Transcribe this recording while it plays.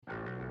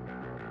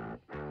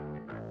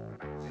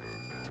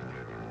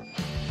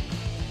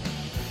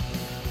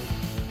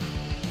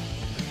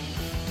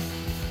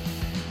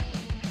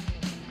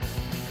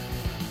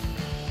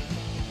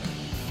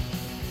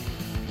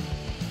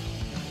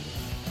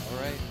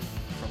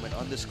from an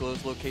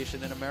undisclosed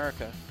location in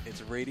America.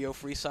 It's Radio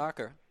Free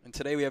Soccer. And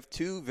today we have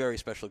two very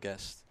special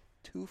guests.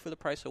 Two for the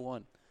price of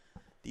one.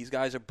 These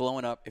guys are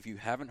blowing up. If you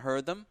haven't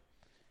heard them,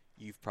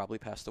 you've probably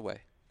passed away.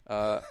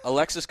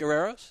 Alexis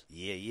Guerreros.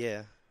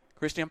 Yeah.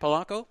 Christian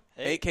Polanco,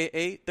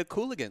 a.k.a. the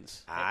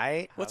Cooligans.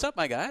 What's up,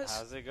 my guys?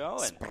 How's it going?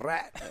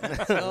 Sprat.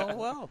 It's going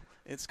well.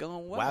 It's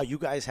going well. Wow, you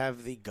guys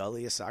have the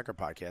gulliest soccer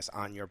podcast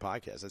on your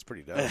podcast. That's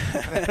pretty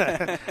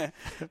dope.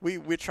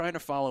 We're trying to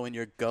follow in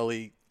your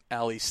gully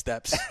alley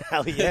steps.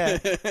 Hell yeah.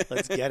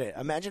 Let's get it.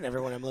 Imagine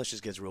everyone MLS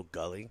just gets real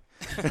gully.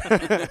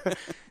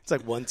 It's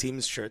like one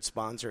team's shirt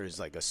sponsor is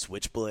like a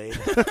switchblade.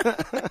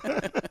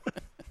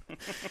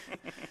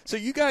 So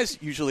you guys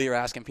usually are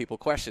asking people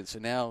questions. So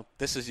now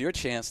this is your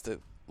chance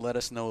to let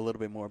us know a little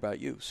bit more about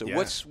you. So Yeah.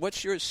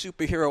 what's your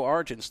superhero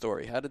origin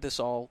story? How did this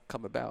all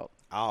come about?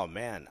 Oh,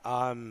 man.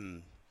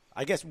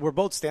 I guess we're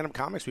both stand-up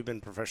comics. We've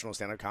been professional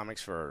stand-up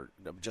comics for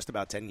just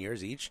about 10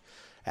 years each.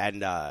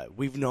 And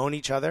we've known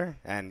each other.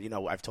 And, you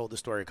know, I've told the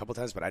story a couple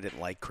times, but I didn't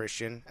like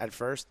Christian at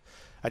first.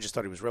 I just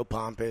thought he was real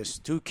pompous,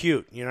 too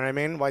cute. You know what I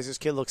mean? Why does this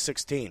kid look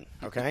 16?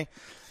 Okay?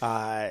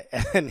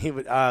 And he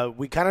would,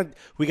 we got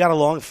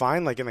along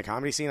fine, like in the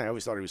comedy scene. I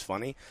always thought he was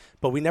funny.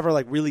 But we never,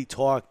 like, really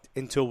talked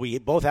until we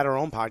both had our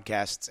own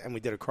podcasts and we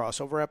did a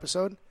crossover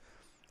episode.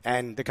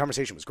 And the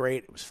conversation was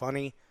great. It was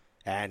funny.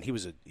 And he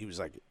was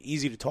like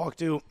easy to talk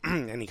to,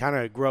 and he kind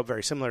of grew up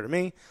very similar to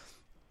me.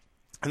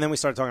 And then we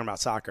started talking about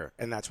soccer,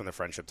 and that's when the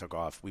friendship took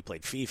off. We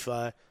played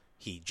FIFA.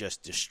 He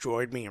just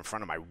destroyed me in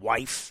front of my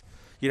wife.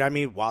 You know what I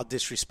mean? While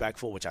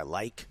disrespectful, which I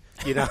like.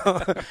 You know,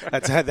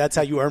 that's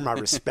how you earn my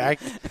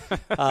respect.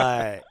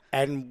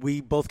 And we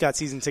both got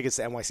season tickets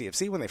to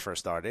NYCFC when they first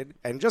started.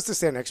 And just to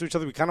stand next to each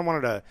other, we kind of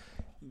wanted to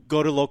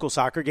go to local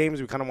soccer games.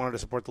 We kind of wanted to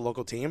support the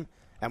local team,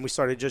 and we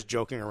started just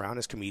joking around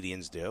as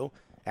comedians do.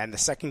 And the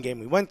second game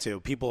we went to,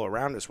 people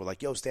around us were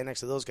like, yo, stand next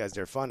to those guys.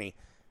 They're funny.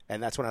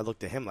 And that's when I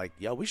looked at him like,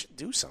 yo, we should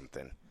do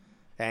something.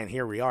 And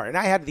here we are. And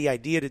I had the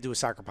idea to do a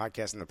soccer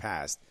podcast in the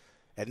past.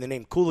 And the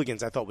name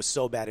Cooligans I thought was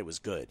so bad it was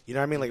good. You know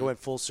what I mean? Like it went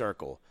full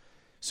circle.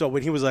 So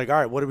when he was like, all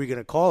right, what are we going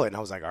to call it? And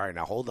I was like, all right,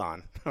 now hold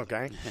on.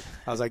 Okay?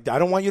 I was like, I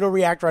don't want you to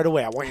react right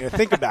away. I want you to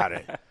think about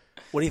it.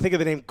 What do you think of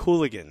the name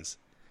Cooligans?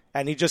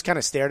 And he just kind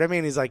of stared at me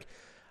and he's like,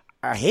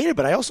 I hate it,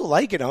 but I also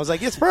like it. I was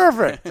like, it's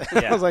perfect.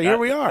 Yeah, I was like, here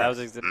we are. That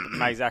was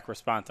my exact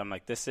response. I'm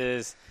like, this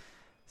is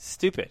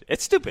stupid.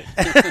 It's stupid.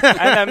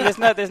 I mean,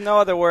 there's no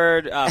other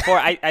word for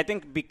it. I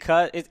think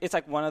because it's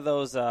like one of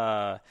those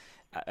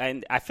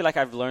and I feel like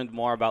I've learned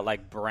more about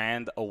like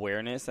brand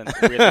awareness and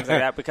weird things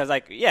like that because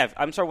like, yeah,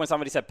 I'm sure when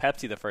somebody said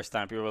Pepsi the first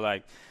time, people were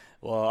like,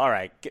 well, all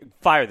right,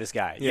 fire this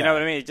guy. You know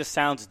what I mean? It just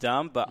sounds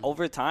dumb. But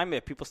over time,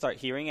 if people start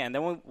hearing it, and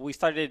then when we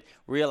started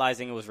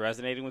realizing it was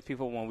resonating with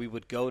people when we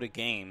would go to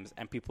games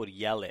and people would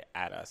yell it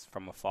at us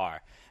from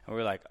afar. And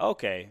we were like,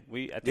 okay,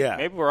 I think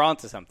maybe we're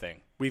onto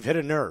something. We've hit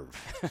a nerve,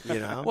 you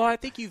know? Well, I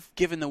think you've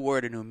given the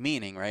word a new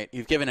meaning, right?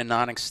 You've given a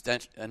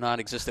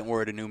non-existent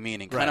word a new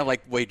meaning, kind of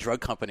like the way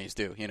drug companies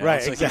do. You know, right?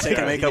 It's like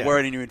exactly. you take a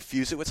word and you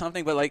infuse it with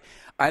something. But like,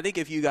 I think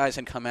if you guys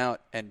had come out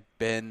and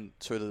been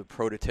sort of the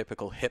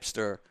prototypical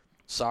hipster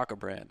soccer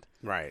brand,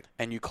 right,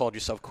 and you called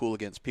yourself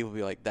Cooligans, people would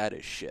be like, that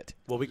is shit.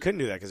 Well, we couldn't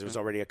do that because there was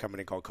already a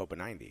company called Copa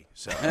 90.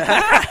 So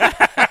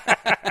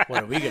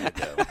what are we going to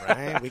do,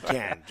 right? We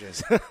can't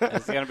just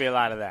There's going to be a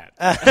lot of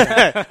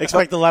that.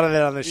 expect a lot of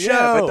that on the show.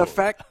 Yeah,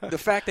 but the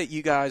fact that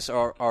you guys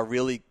are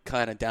really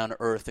kind of down to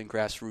earth and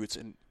grassroots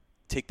and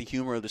take the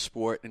humor of the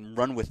sport and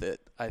run with it,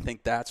 I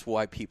think that's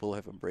why people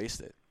have embraced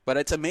it. But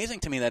it's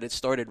amazing to me that it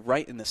started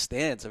right in the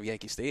stands of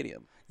Yankee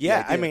Stadium.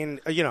 Yeah, I mean,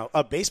 you know,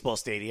 a baseball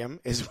stadium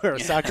is where a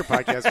soccer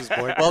podcast was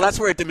born. Well, that's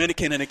where a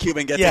Dominican and a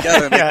Cuban get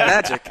together and make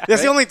magic. That's right?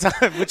 the only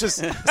time, which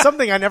is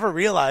something I never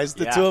realized.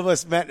 The two of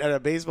us met at a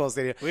baseball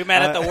stadium. We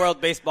met at the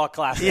World Baseball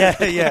Classic.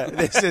 Yeah.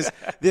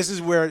 This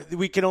is where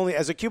we can only,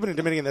 as a Cuban and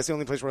Dominican, that's the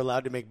only place we're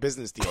allowed to make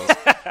business deals.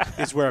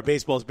 Is where a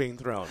baseball is being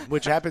thrown,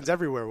 which happens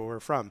everywhere where we're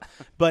from.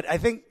 But I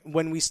think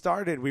when we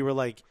started, we were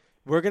like,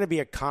 we're going to be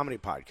a comedy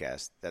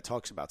podcast that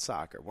talks about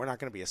soccer. We're not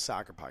going to be a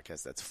soccer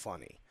podcast that's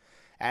funny.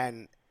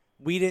 And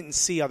we didn't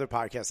see other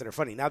podcasts that are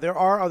funny. Now, there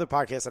are other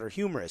podcasts that are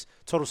humorous.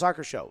 Total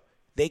Soccer Show,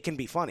 they can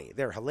be funny.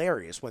 They're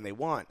hilarious when they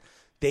want.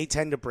 They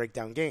tend to break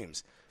down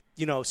games.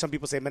 You know, some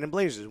people say Men in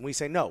Blazers, and we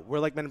say, no, we're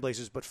like Men in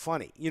Blazers, but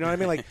funny. You know what I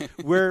mean? Like,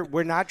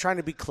 we're not trying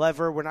to be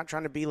clever. We're not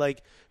trying to be,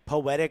 like,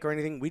 poetic or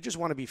anything. We just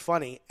want to be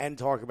funny and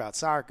talk about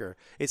soccer.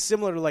 It's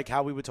similar to, like,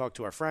 how we would talk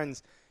to our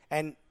friends.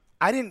 And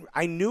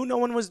I knew no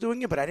one was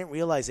doing it, but I didn't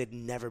realize it'd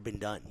never been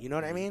done. You know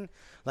what I mean?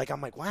 Like, I'm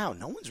like, wow,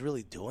 no one's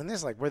really doing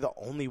this? Like, we're the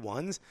only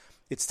ones?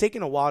 It's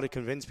taken a while to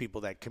convince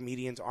people that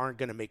comedians aren't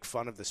going to make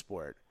fun of the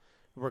sport.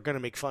 We're going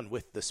to make fun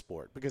with the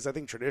sport. Because I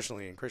think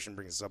traditionally, and Christian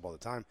brings this up all the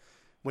time,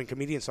 when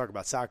comedians talk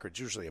about soccer, it's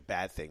usually a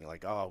bad thing.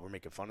 Like, oh, we're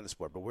making fun of the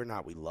sport. But we're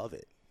not. We love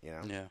it, you know?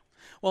 Yeah.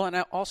 Well, and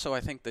also I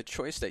think the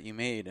choice that you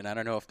made, and I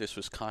don't know if this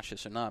was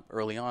conscious or not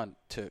early on,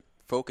 to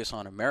focus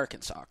on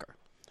American soccer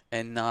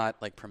and not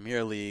like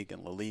Premier League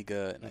and La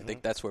Liga. And I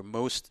think that's where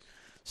most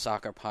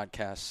soccer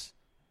podcasts,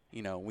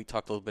 you know, we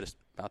talked a little bit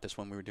about this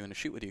when we were doing the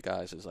shoot with you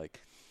guys, is like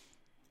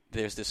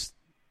there's this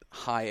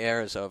high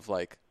airs of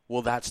like,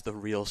 well, that's the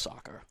real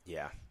soccer.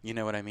 Yeah. You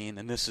know what I mean?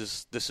 And this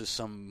is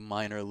some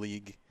minor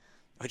league.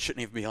 It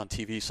shouldn't even be on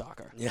TV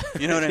soccer. Yeah.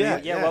 You know what I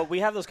mean? Yeah, well, we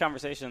have those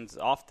conversations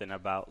often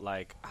about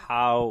like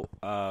how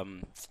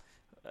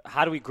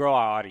do we grow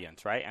our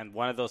audience, right? And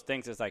one of those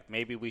things is like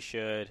maybe we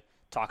should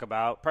talk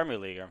about Premier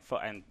League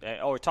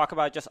or talk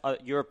about just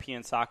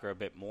European soccer a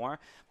bit more.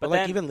 But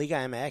like then, even Liga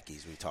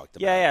MX we talked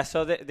about. Yeah.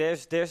 So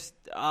there's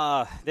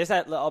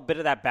that little bit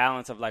of that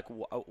balance of like,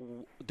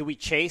 do we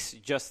chase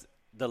just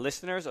the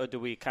listeners, or do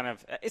we kind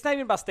of? It's not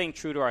even about staying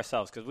true to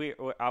ourselves, because we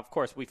of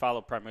course we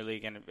follow Premier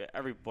League and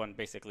everyone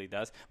basically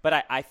does.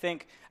 But I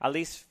think, at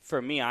least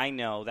for me, I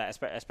know that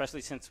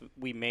especially since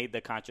we made the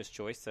conscious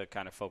choice to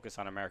kind of focus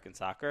on American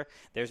soccer,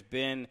 there's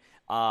been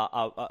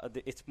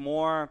it's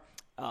more.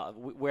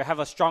 We have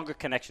a stronger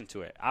connection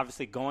to it.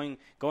 Obviously, going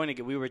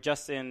to we were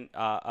just in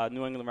a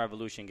New England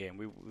Revolution game.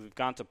 We've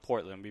gone to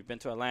Portland. We've been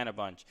to Atlanta a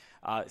bunch.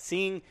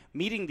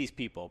 Meeting these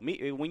people.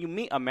 When you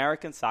meet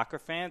American soccer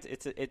fans,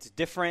 it's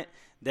different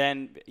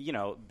than, you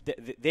know,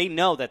 they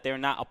know that they're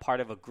not a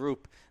part of a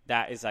group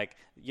that is like,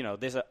 you know,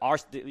 there's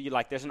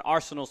an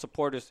Arsenal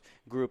supporters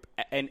group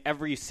in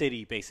every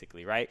city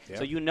basically, right? Yeah.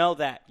 So you know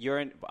that you're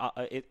in.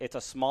 It's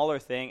a smaller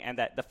thing, and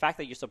that the fact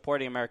that you're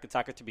supporting American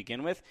soccer to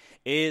begin with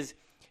is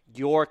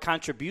your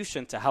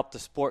contribution to help the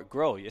sport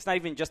grow. It's not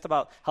even just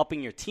about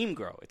helping your team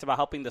grow. It's about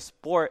helping the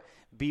sport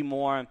be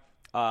more,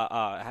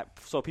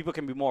 so people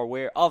can be more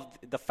aware of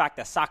the fact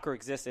that soccer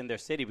exists in their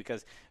city,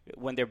 because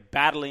when they're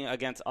battling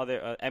against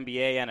other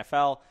NBA,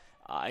 NFL,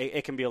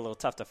 it can be a little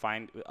tough to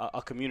find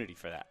a community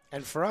for that.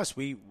 And for us,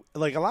 we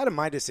like a lot of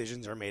my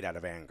decisions are made out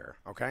of anger,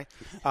 okay?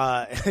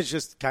 It's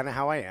just kind of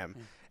how I am.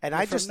 And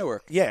You're from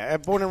Newark. Yeah,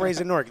 born and raised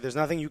in Newark. There's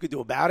nothing you could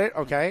do about it,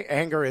 okay?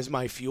 Anger is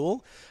my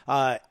fuel.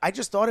 I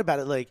just thought about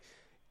it, like,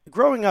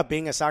 growing up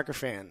being a soccer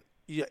fan,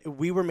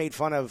 we were made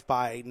fun of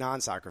by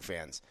non-soccer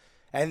fans.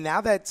 And now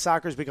that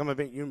soccer's become a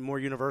bit more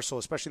universal,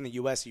 especially in the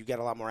U.S., you get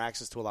a lot more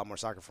access to a lot more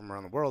soccer from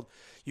around the world.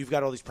 You've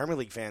got all these Premier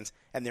League fans,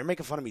 and they're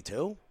making fun of me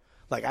too.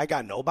 Like, I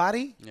got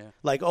nobody. Yeah.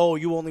 Like, oh,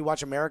 you only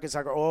watch American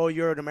soccer. Oh,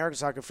 you're an American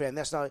soccer fan.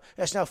 That's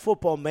not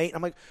football, mate.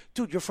 I'm like,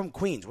 dude, you're from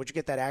Queens. Where'd you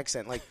get that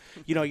accent? Like,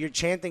 you know, you're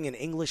chanting an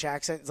English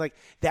accent. It's like,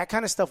 that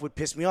kind of stuff would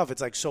piss me off.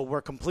 It's like, so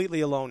we're completely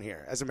alone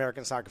here as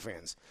American soccer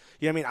fans.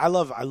 You know what I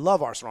mean? I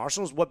love Arsenal.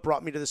 Arsenal is what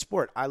brought me to the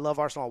sport. I love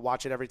Arsenal. I'll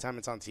watch it every time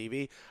it's on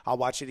TV. I'll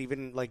watch it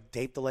even, like,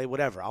 tape delay,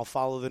 whatever. I'll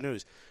follow the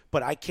news.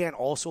 But I can't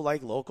also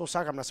like local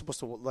soccer. I'm not supposed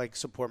to, like,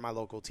 support my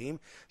local team.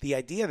 The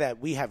idea that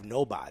we have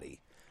nobody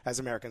as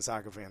American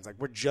soccer fans, like,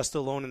 we're just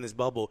alone in this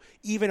bubble.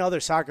 Even other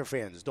soccer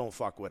fans don't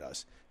fuck with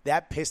us.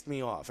 That pissed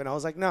me off. And I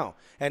was like, no.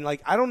 And,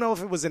 like, I don't know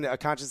if it was a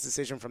conscious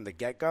decision from the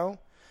get-go.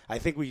 I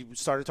think we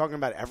started talking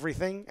about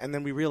everything, and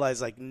then we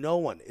realized, like, no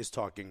one is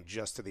talking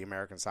just to the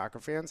American soccer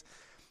fans.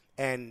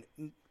 And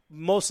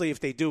mostly, if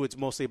they do, it's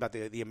mostly about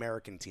the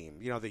American team,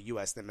 you know, the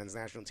U.S., the men's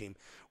national team,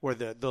 or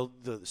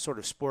the sort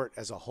of sport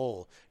as a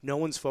whole. No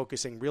one's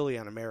focusing really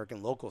on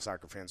American local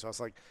soccer fans. So I was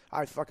like, all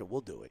right, fuck it,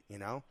 we'll do it, you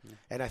know? Yeah.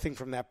 And I think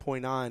from that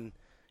point on,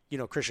 you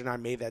know, Christian and I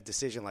made that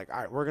decision, like,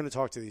 all right, we're going to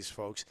talk to these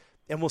folks,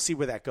 and we'll see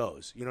where that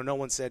goes. You know, no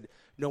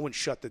one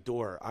shut the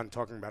door on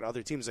talking about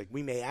other teams. Like,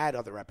 we may add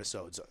other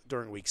episodes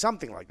during the week,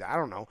 something like that. I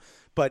don't know.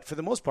 But for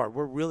the most part,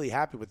 we're really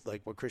happy with,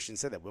 like, what Christian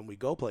said, that when we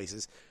go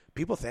places,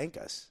 people thank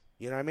us.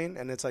 You know what I mean?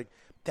 And it's like,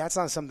 that's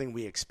not something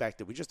we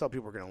expected. We just thought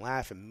people were going to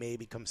laugh and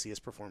maybe come see us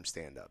perform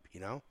stand-up,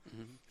 you know?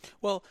 Mm-hmm.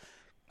 Well,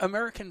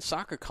 American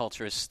soccer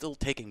culture is still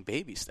taking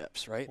baby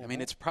steps, right? Mm-hmm. I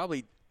mean,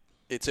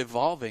 it's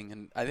evolving,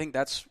 and I think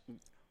that's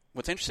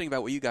what's interesting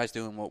about what you guys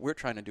do and what we're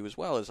trying to do as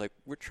well is, like,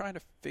 we're trying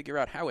to figure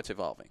out how it's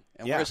evolving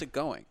and where is it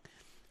going.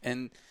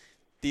 And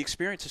the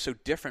experience is so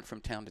different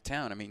from town to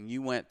town. I mean,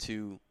 you went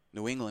to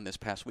New England this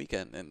past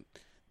weekend, and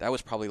that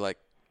was probably like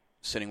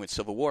sitting with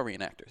Civil War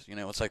reenactors. You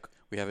know, it's like,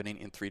 we haven't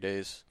eaten in 3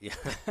 days. Yeah.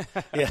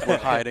 We're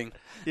hiding.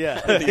 Yeah.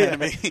 The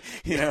enemy.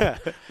 You know,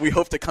 we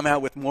hope to come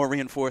out with more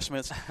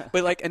reinforcements.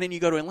 But, like, and then you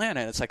go to Atlanta,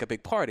 and it's like a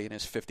big party, and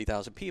there's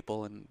 50,000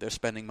 people, and they're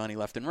spending money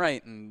left and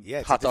right, and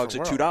hot dogs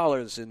are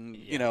 $2, and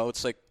you know,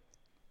 it's like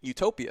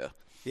utopia.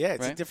 Yeah,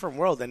 it's right? a different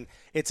world, and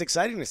it's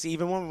exciting to see.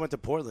 Even when we went to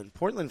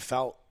Portland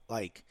felt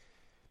like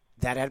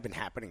that had been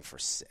happening for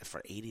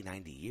 80,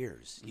 90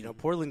 years. You know,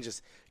 Portland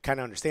just kind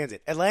of understands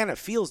it. Atlanta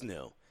feels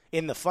new.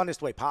 In the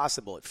funnest way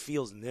possible, it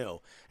feels new.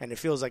 And it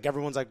feels like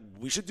everyone's like,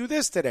 we should do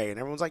this today. And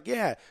everyone's like,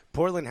 yeah.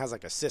 Portland has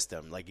like a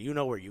system. Like, you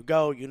know where you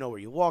go. You know where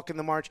you walk in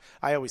the march.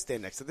 I always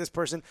stand next to this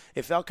person.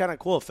 It felt kind of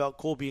cool. It felt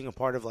cool being a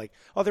part of, like,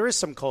 oh, there is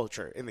some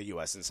culture in the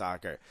U.S. in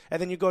soccer.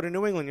 And then you go to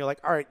New England, you're like,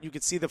 all right, you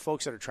could see the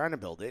folks that are trying to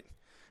build it.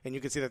 And you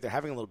can see that they're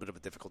having a little bit of a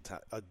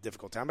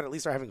difficult time, but at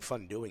least they're having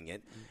fun doing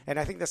it. Mm-hmm. And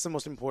I think that's the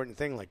most important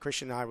thing. Like,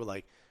 Christian and I were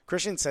like,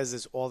 Christian says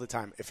this all the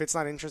time. If it's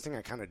not interesting,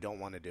 I kind of don't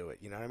want to do it.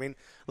 You know what I mean?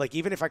 Like,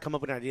 even if I come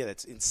up with an idea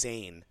that's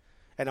insane,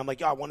 and I'm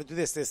like, oh, I want to do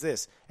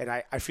this, and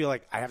I feel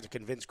like I have to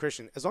convince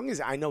Christian, as long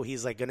as I know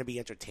he's, like, going to be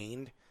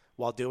entertained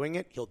while doing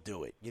it, he'll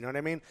do it. You know what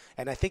I mean?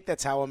 And I think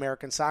that's how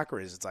American soccer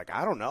is. It's like,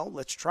 I don't know,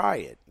 let's try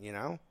it, you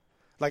know?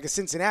 Like, a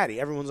Cincinnati,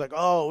 everyone's like,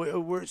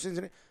 oh, we're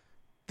Cincinnati.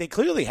 they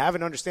clearly have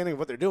an understanding of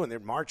what they're doing. They're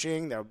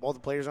marching. They're all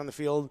the players on the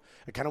field.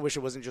 I kind of wish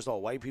it wasn't just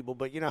all white people,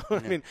 but I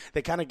mean,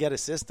 they kind of get a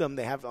system.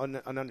 They have an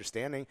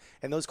understanding,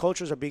 and those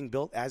cultures are being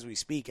built as we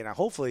speak. And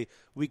hopefully,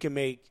 we can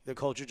make the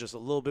culture just a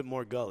little bit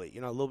more gully,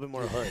 a little bit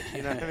more hood.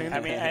 You know what I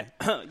mean?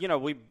 I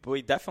mean,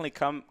 we definitely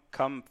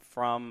come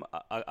from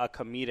a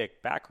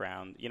comedic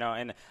background,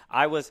 and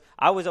I was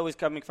always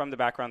coming from the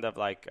background of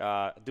like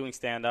doing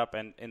stand up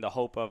and in the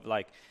hope of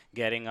like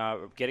getting a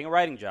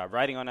writing job,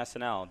 writing on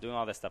SNL, doing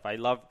all this stuff. I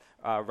love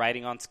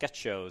writing on sketch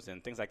shows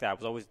and things like that. I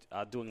was always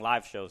doing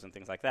live shows and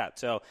things like that.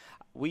 So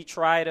we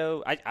try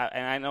to,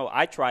 I know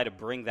I try to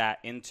bring that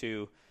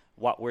into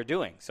what we're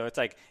doing. So it's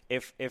like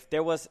if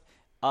there was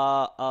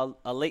a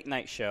late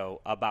night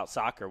show about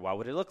soccer, what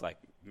would it look like?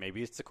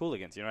 Maybe it's the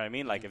Cooligans, you know what I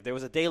mean? Like if there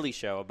was a daily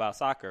show about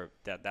soccer,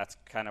 that's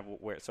kind of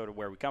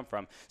where we come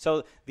from.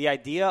 So the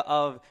idea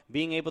of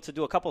being able to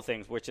do a couple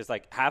things, which is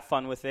like have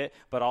fun with it,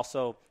 but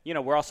also,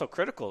 we're also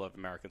critical of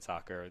American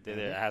soccer.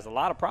 It has a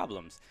lot of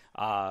problems.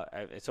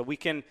 So we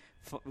can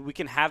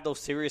have those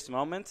serious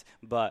moments,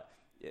 but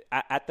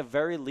at the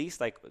very least,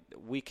 like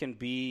we can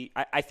be.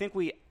 I think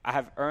I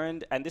have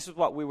earned, and this is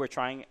what we were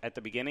trying at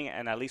the beginning,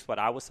 and at least what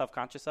I was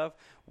self-conscious of,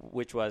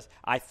 which was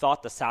I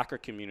thought the soccer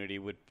community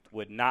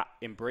would not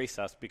embrace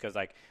us because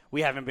like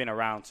we haven't been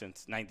around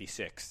since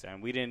 '96,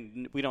 and we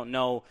don't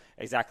know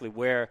exactly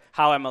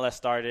how MLS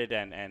started,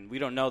 and we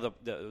don't know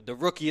the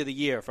rookie of the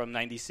year from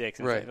 '96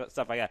 and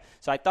stuff like that.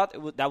 So I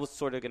thought that was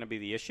sort of going to be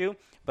the issue,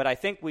 but I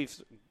think we've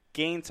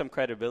gained some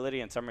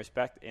credibility and some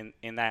respect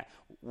in that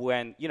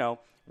when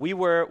we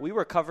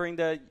were covering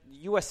the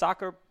U.S.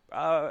 soccer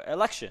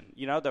election,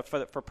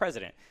 for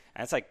president,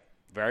 and it's like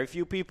very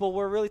few people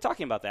were really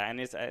talking about that,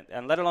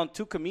 and let alone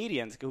two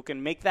comedians who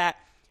can make that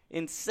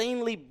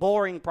insanely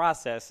boring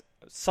process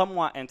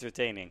somewhat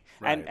entertaining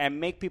and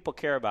make people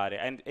care about it.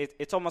 And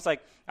it's almost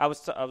like I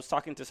was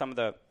talking to some of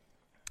the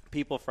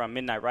people from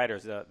Midnight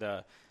Riders,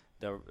 the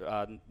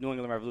New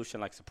England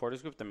Revolution like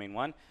supporters group, the main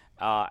one,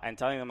 and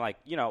telling them like,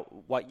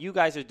 what you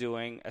guys are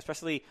doing,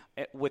 especially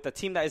with a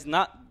team that is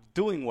not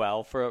doing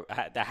well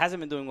that hasn't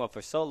been doing well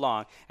for so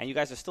long, and you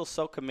guys are still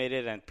so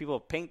committed, and people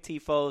paint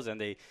tifos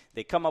and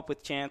they come up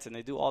with chants and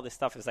they do all this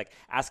stuff. It's like,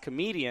 as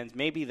comedians,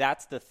 maybe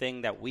that's the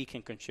thing that we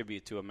can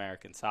contribute to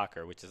American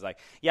soccer, which is like,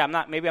 I'm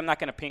not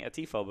going to paint a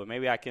tifo, but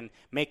maybe I can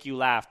make you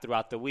laugh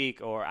throughout the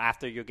week or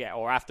after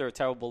a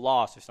terrible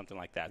loss or something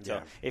like that.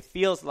 So it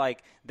feels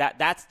like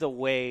that's the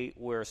way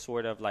we're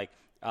sort of like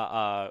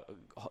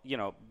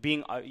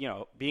being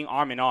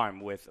arm in arm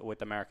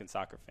with American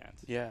soccer fans.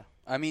 Yeah,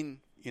 I mean,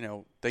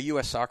 the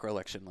U.S. soccer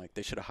election, like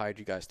they should have hired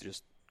you guys to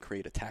just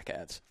create attack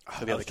ads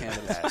for the other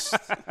candidates.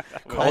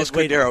 Carlos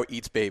Cordero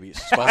eats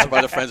babies, sponsored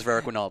by the Friends of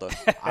Eric Winaldo.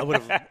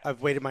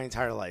 I've waited my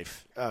entire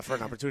life for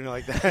an opportunity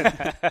like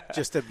that,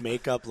 just to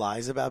make up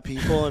lies about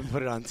people and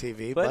put it on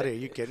TV. Buddy, are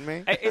you kidding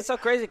me? It's so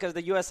crazy because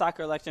the U.S.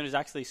 soccer election is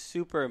actually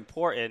super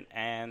important,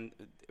 and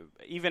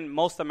even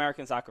most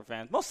American soccer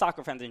fans, most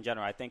soccer fans in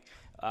general, I think,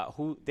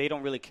 who they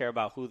don't really care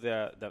about who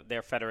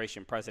their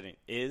federation president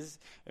is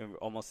in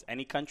almost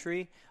any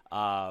country,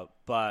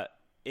 but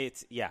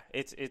it's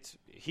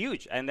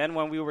huge. And then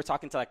when we were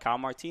talking to like Kyle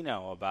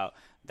Martino about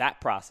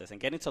that process and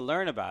getting to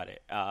learn about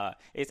it,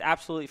 it's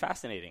absolutely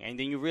fascinating. And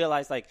then you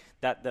realize like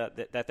that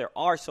there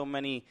are so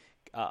many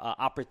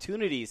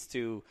opportunities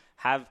to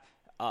have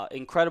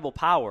incredible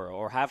power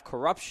or have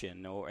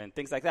corruption and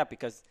things like that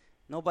because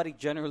nobody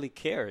generally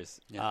cares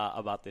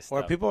about this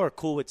stuff. Or people are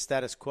cool with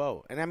status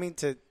quo. And I mean,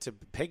 to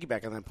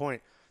piggyback on that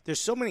point,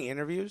 there's so many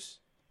interviews,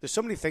 there's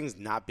so many things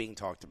not being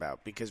talked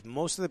about because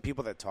most of the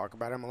people that talk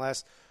about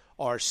MLS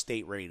are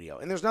state radio.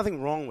 And there's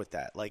nothing wrong with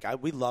that. Like,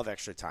 we love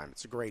Extra Time.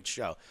 It's a great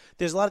show.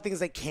 There's a lot of things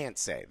they can't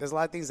say. There's a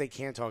lot of things they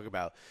can't talk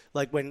about.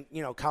 Like when,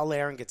 Kyle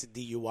Larin gets a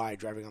DUI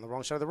driving on the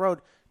wrong side of the road,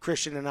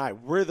 Christian and I,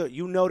 we're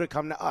to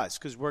come to us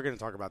because we're going to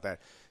talk about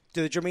that.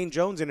 The Jermaine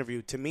Jones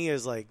interview, to me,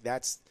 is like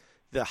that's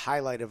the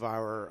highlight of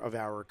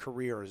our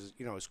career as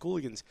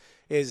Cooligans.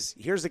 Is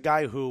here's a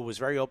guy who was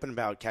very open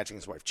about catching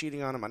his wife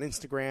cheating on him on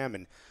Instagram,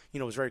 and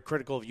was very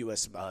critical of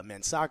U.S.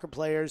 men's soccer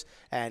players,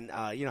 and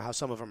how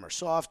some of them are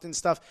soft and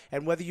stuff.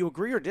 And whether you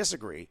agree or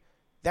disagree,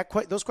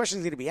 those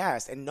questions need to be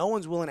asked, and no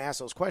one's willing to ask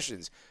those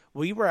questions.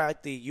 We were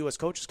at the U.S.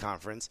 Coaches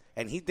Conference,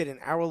 and he did an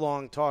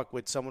hour-long talk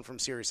with someone from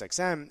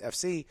SiriusXM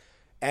FC,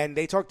 and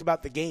they talked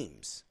about the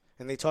games.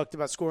 And they talked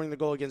about scoring the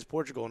goal against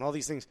Portugal and all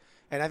these things.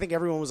 And I think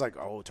everyone was like,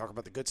 oh, talk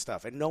about the good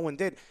stuff. And no one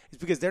did.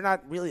 It's because they're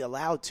not really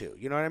allowed to.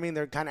 You know what I mean?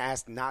 They're kind of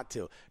asked not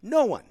to.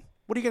 No one.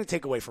 What are you going to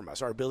take away from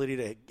us? Our ability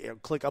to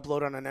click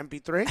upload on an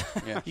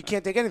MP3? Yeah. You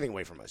can't take anything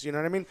away from us. You know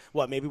what I mean?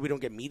 Well, maybe we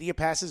don't get media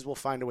passes. We'll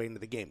find a way into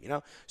the game,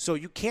 So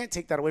you can't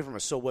take that away from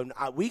us. So when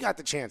we got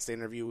the chance to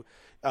interview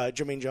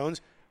Jermaine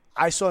Jones,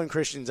 I saw in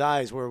Christian's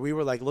eyes where we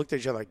were like, looked at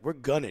each other like, we're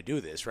going to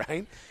do this,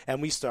 right?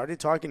 And we started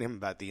talking to him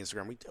about the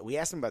Instagram. We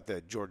asked him about the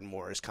Jordan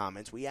Morris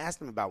comments. We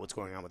asked him about what's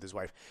going on with his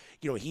wife.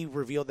 He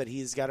revealed that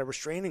he's got a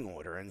restraining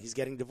order and he's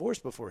getting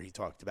divorced before he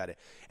talked about it.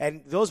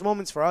 And those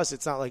moments for us,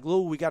 it's not like,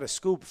 Lou, we got a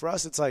scoop. For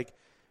us, it's like,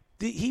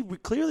 he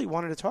clearly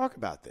wanted to talk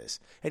about this,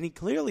 and he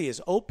clearly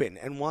is open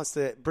and wants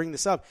to bring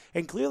this up,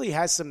 and clearly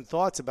has some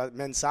thoughts about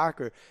men's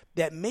soccer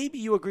that maybe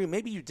you agree,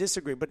 maybe you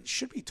disagree, but it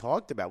should be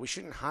talked about. We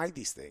shouldn't hide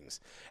these things.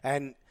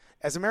 And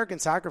as American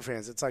soccer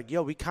fans, it's like,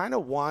 we kind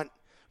of want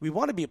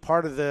to be a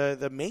part of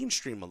the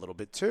mainstream a little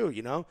bit too,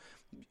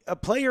 A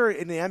player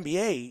in the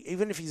NBA,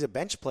 even if he's a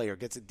bench player,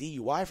 gets a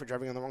DUI for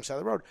driving on the wrong side of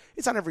the road,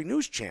 it's on every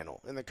news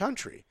channel in the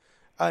country.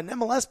 An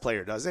MLS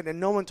player does it, and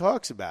no one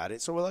talks about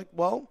it. So we're like,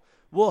 well,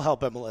 we'll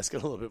help MLS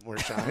get a little bit more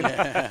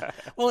shine.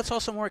 Well, it's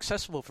also more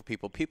accessible for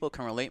people. People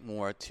can relate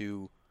more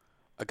to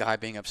a guy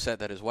being upset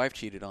that his wife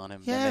cheated on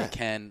him than they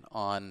can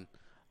on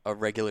a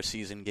regular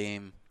season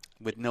game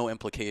with no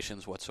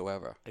implications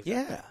whatsoever.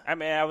 Exactly. Yeah. I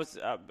mean, I was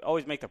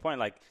always make the point,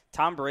 like,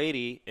 Tom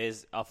Brady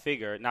is a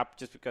figure, not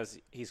just because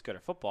he's good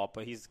at football,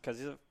 but he's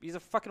a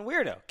fucking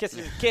weirdo. Kisses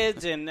his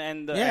kids and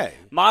the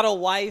model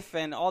wife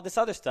and all this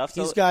other stuff.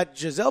 So he's got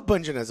Gisele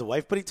Bundchen as a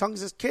wife, but he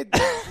tongues his kid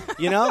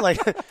down. Like,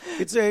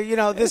 it's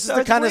this is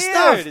the kind of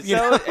stuff.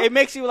 So it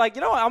makes you like,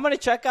 I'm going to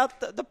check out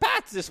the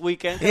Pats this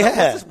weekend. What's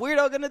this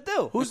weirdo going to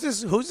do? Who's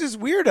this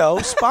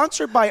weirdo?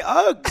 Sponsored by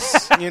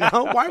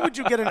Uggs. Why would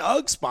you get an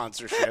Ugg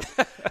sponsorship?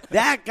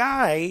 That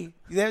guy,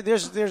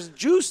 there's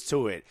juice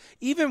to it.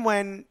 Even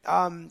when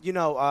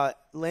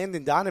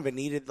Landon Donovan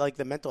needed like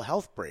the mental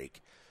health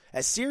break,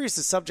 as serious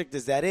a subject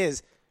as that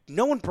is,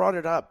 no one brought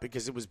it up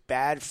because it was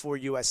bad for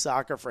U.S.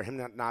 soccer for him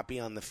to not be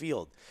on the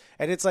field.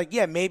 And it's like,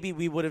 maybe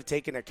we would have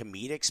taken a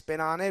comedic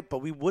spin on it, but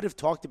we would have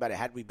talked about it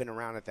had we been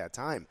around at that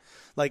time.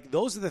 Like,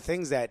 those are the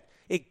things that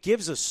it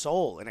gives a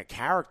soul and a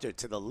character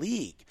to the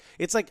league.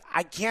 It's like,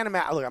 I can't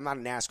imagine. Look, I'm not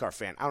a NASCAR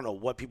fan. I don't know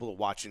what people are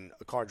watching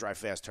a car drive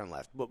fast, turn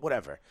left, but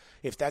whatever.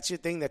 If that's your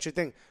thing, that's your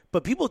thing.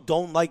 But people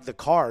don't like the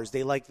cars.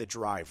 They like the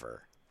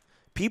driver.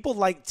 People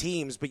like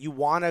teams, but you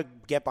want to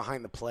get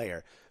behind the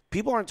player.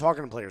 People aren't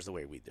talking to players the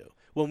way we do.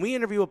 When we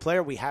interview a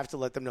player, we have to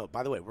let them know,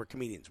 by the way, we're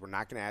comedians. We're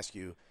not going to ask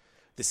you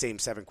the same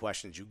 7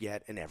 questions you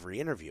get in every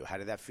interview. How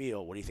did that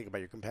feel? What do you think about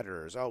your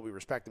competitors? Oh, we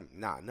respect them.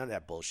 Nah, none of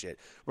that bullshit.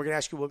 We're going to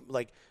ask you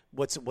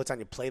what's on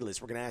your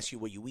playlist. We're going to ask you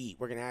what you eat.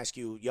 We're going to ask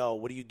you,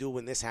 what do you do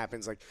when this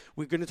happens? Like,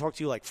 we're going to talk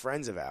to you like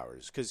friends of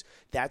ours because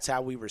that's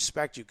how we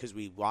respect you because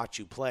we watch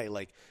you play.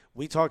 Like,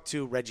 we talked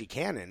to Reggie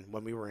Cannon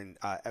when we were in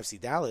FC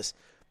Dallas.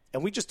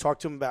 And we just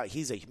talked to him about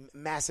he's a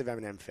massive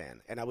Eminem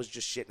fan. And I was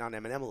just shitting on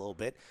Eminem a little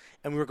bit.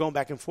 And we were going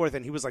back and forth.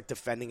 And he was like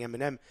defending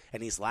Eminem.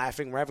 And he's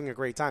laughing. We're having a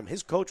great time.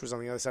 His coach was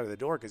on the other side of the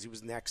door because he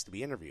was next to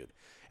be interviewed.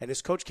 And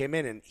his coach came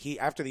in. And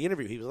after the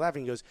interview, he was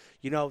laughing. He goes,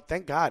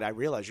 thank God I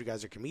realized you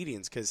guys are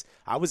comedians because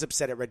I was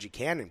upset at Reggie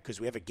Cannon because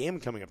we have a game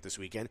coming up this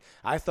weekend.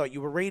 I thought you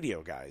were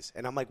radio guys.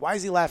 And I'm like, why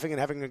is he laughing and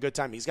having a good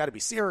time? He's got to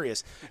be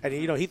serious. And,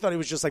 he thought he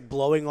was just like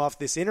blowing off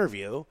this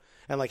interview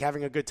and like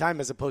having a good time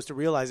as opposed to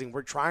realizing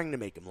we're trying to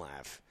make him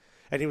laugh.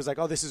 And he was like,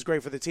 oh, this is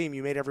great for the team.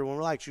 You made everyone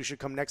relax. You should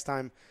come next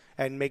time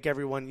and make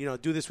everyone,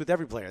 do this with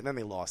every player. And then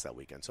they lost that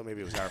weekend, so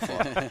maybe it was our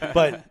fault.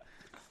 But,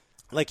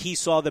 like, he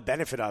saw the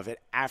benefit of it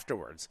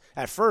afterwards.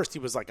 At first, he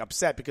was, like,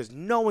 upset because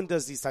no one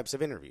does these types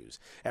of interviews.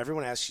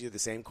 Everyone asks you the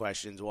same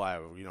questions. Why?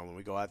 When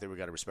we go out there, we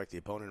got to respect the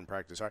opponent and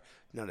practice hard.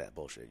 None of that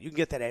bullshit. You can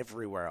get that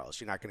everywhere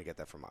else. You're not going to get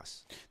that from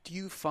us. Do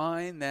you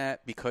find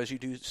that because you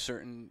do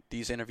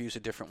these interviews a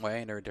different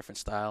way and they're a different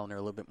style and they're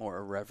a little bit more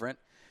irreverent,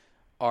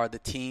 are the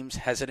teams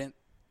hesitant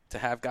to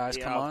have guys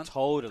come on?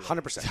 Totally.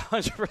 100%.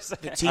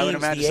 100%. The teams, I would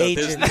imagine the so.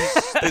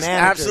 agents, There's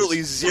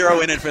absolutely zero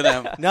in it for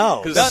them.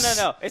 No.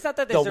 No. It's not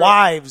that the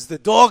wives, the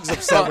dogs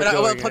upset with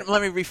doing it.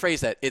 Let me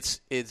rephrase that.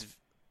 It's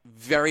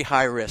very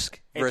high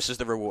risk versus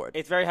the reward.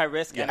 It's very high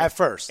risk. Yeah. At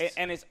first.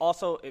 And it's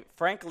also,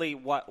 frankly,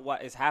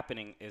 what is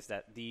happening is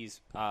that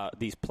these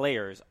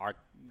players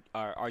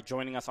are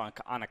joining us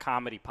on a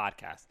comedy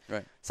podcast.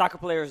 Right. Soccer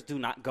players do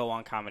not go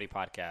on comedy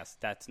podcasts.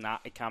 That's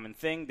not a common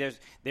thing.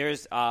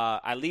 There's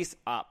at least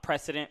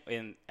precedent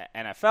in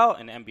NFL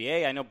and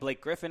NBA. I know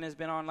Blake Griffin has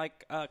been on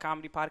like a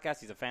comedy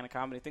podcast. He's a fan of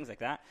comedy, things like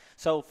that.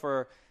 So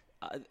for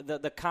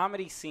the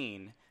comedy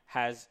scene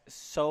has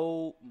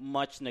so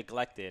much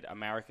neglected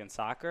American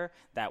soccer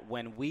that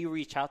when we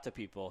reach out to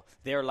people,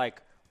 they're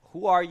like,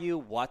 who are you?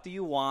 What do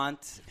you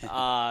want?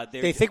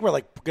 They think we're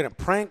like going to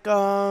prank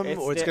them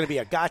or it's going to be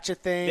a gotcha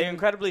thing. They're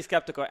incredibly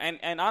skeptical.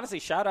 And honestly,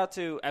 shout out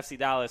to FC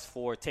Dallas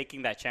for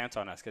taking that chance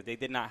on us because they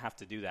did not have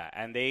to do that.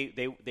 And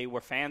they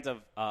were fans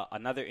of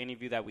another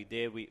interview that we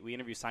did. We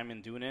interviewed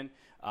Simon Doonan,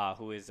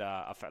 who is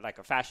like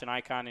a fashion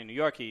icon in New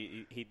York.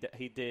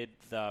 He did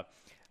the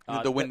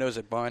windows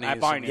at Barney's. At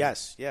Barney's.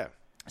 Yes, yeah.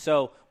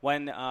 So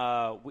when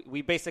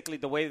we basically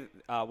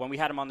when we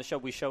had him on the show,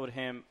 we showed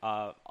him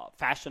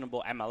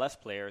fashionable MLS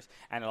players,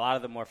 and a lot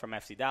of them were from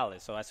FC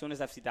Dallas. So as soon as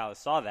FC Dallas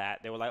saw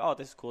that, they were like, "Oh,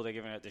 this is cool.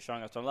 They're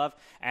showing us some love,"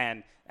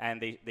 and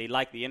they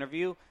liked the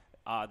interview.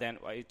 Then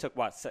it took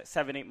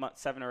 7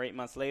 or 8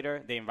 months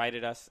later, they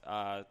invited us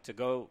to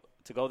go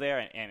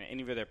there and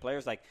interview their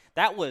players. Like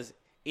that was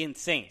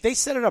insane. They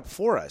set it up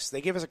for us. They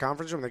gave us a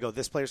conference room. They go,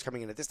 this player's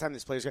coming in at this time.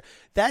 This player's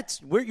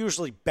we're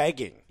usually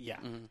begging. Yeah.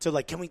 Mm-hmm. To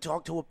like, can we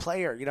talk to a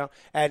player?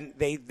 And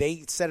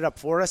they set it up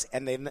for us.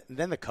 And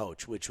then the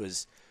coach, which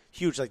was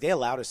huge. Like, they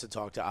allowed us to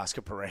talk to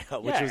Oscar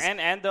Pereira, which was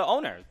and the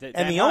owner.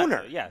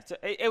 owner. Yeah, so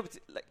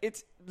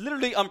it's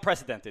literally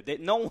unprecedented.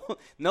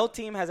 No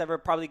team has ever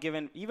probably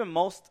given even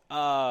most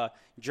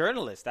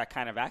journalists that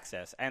kind of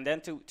access. And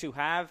then to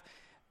have,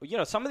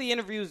 some of the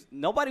interviews,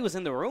 nobody was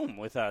in the room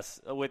with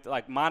us, with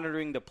like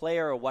monitoring the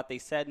player or what they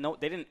said. No,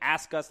 they didn't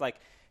ask us like,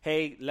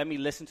 hey, let me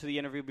listen to the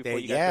interview before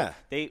you guys.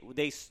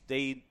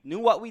 They knew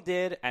what we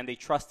did and they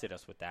trusted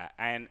us with that.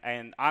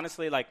 And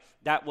honestly, like,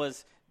 that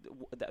was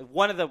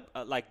one of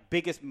the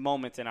biggest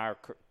moments in our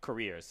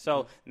careers.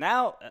 So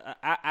now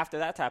after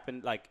that's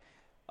happened, like,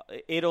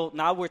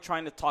 now we're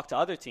trying to talk to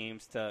other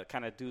teams to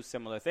kind of do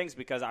similar things,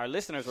 because our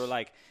listeners were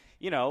like,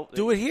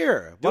 do it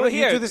here. Why don't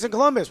you do this in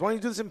Columbus? Why don't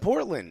you do this in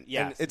Portland?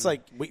 Yeah, and it's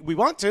like we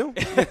want to,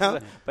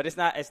 but it's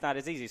not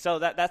as easy. So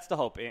that's the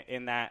hope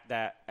in that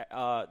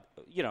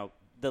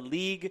the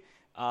league.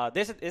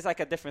 This is like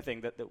a different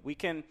thing that we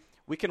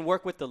can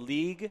work with the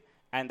league,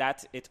 and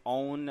that's its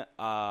own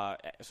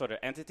sort of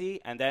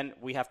entity, and then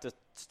we have to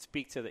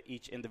speak to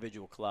each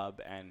individual club,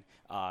 and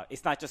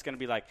it's not just going to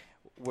be like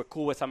we're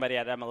cool with somebody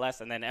at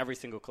MLS, and then every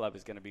single club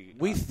is going to be.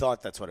 We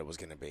thought that's what it was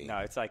going to be. No,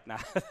 it's like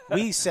not.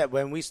 We said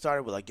when we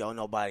started, we're like, yo,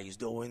 nobody's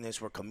doing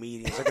this. We're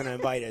comedians. They're going to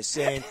invite us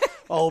in,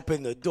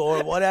 open the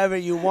door, whatever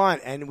you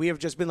want. And we have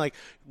just been like,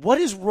 what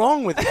is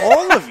wrong with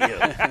all of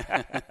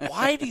you?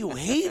 Why do you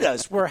hate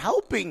us? We're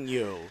helping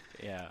you.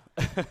 Yeah.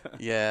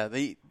 Yeah.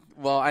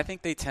 Well, I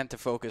think they tend to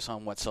focus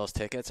on what sells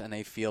tickets, and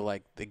they feel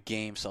like the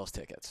game sells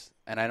tickets.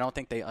 And I don't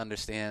think they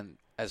understand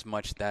as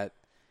much that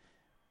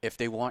if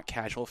they want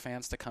casual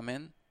fans to come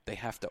in, they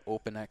have to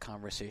open that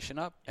conversation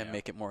up and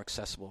make it more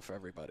accessible for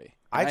everybody.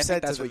 And I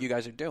think that's what you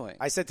guys are doing.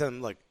 I said to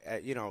them, look,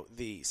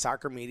 the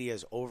soccer media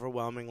is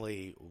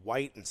overwhelmingly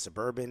white and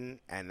suburban,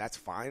 and that's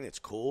fine. It's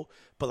cool.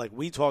 But, like,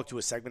 we talk to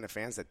a segment of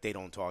fans that they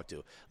don't talk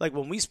to. Like,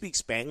 when we speak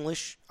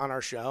Spanglish on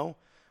our show,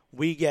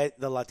 we get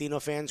the Latino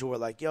fans who are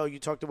like, yo, you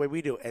talk the way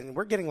we do. And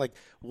we're getting, like,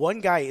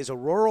 one guy is a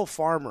rural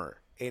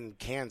farmer in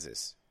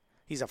Kansas.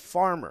 He's a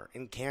farmer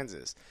in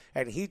Kansas.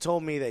 And he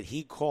told me that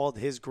he called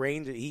his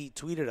grain, he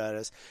tweeted at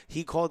us,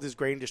 he called his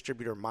grain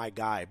distributor my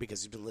guy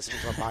because he's been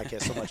listening to our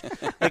podcast so much.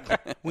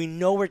 Like, we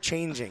know we're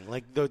changing.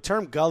 Like, the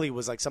term gully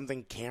was like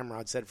something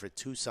Cameron said for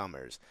 2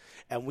 summers.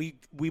 And we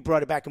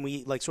brought it back, and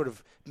we, like, sort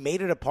of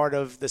made it a part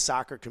of the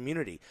soccer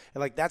community. And,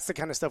 like, that's the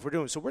kind of stuff we're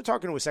doing. So we're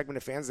talking to a segment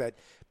of fans that,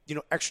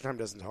 Extra Time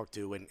doesn't talk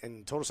to,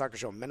 and Total Soccer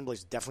Show, Men in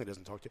Blaze definitely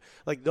doesn't talk to.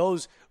 Like,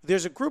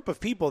 there's a group of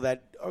people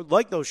that are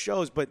like those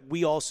shows, but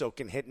we also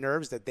can hit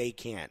nerves that they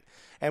can't.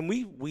 And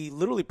we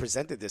literally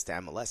presented this to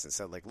MLS and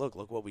said, like, look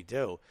what we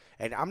do.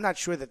 And I'm not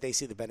sure that they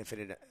see the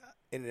benefit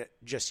in it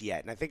just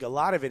yet. And I think a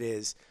lot of it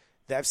is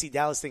the FC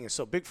Dallas thing is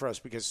so big for us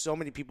because so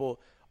many people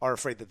are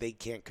afraid that they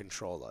can't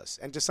control us.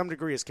 And to some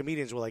degree, as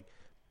comedians, we're like,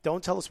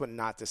 don't tell us what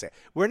not to say.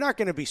 We're not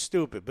going to be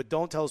stupid, but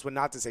don't tell us what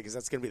not to say because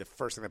that's going to be the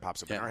first thing that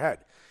pops up in our head,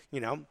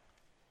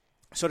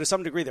 So to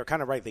some degree, they're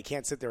kind of right. They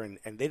can't sit there and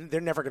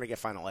they're never going to get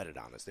final edit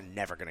on us. They're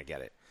never going to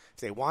get it.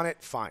 If they want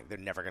it, fine. They're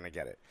never going to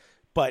get it.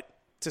 But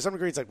to some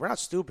degree, it's like we're not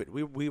stupid.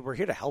 We're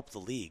here to help the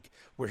league.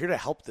 We're here to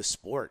help the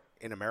sport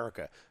in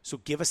America. So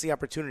give us the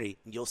opportunity,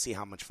 and you'll see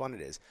how much fun it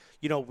is.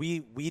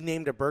 We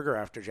named a burger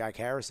after Jack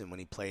Harrison when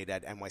he played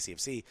at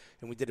NYCFC,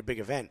 and we did a big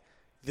event.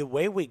 The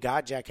way we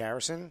got Jack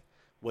Harrison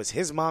was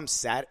his mom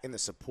sat in the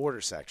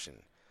supporter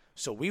section.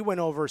 So we went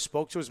over,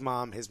 spoke to his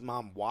mom. His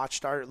mom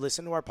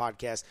listened to our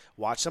podcast,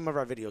 watched some of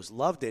our videos,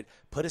 loved it,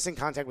 put us in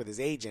contact with his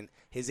agent.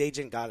 His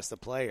agent got us the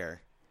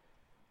player.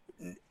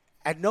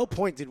 At no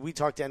point did we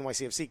talk to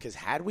NYCFC because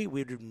had we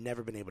would have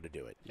never been able to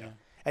do it. Yeah.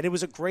 And it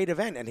was a great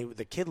event, and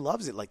the kid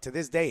loves it. Like, to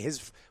this day,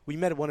 we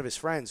met one of his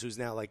friends who's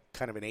now, like,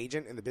 kind of an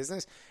agent in the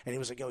business, and he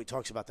was like, yo, he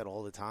talks about that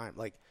all the time.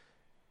 Like,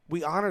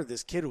 we honored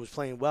this kid who was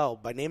playing well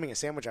by naming a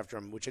sandwich after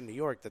him, which in New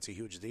York, that's a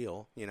huge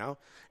deal,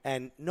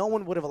 And no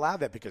one would have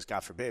allowed that because,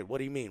 God forbid, what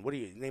do you mean? What do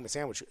you name a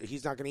sandwich?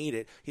 He's not going to eat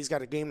it. He's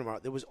got a game tomorrow.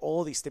 There was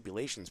all these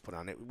stipulations put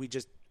on it.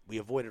 We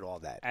avoided all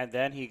that. And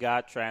then he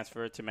got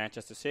transferred to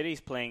Manchester City.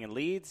 He's playing in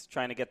Leeds,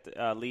 trying to get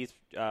Leeds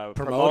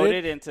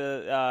promoted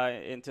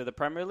into the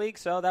Premier League.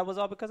 So that was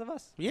all because of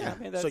us. Yeah.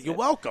 So you're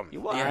welcome.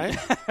 You are. Right?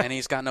 And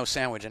he's got no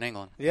sandwich in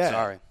England. Yeah.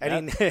 Sorry.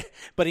 And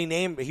but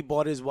he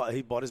bought his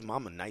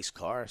mom a nice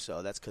car.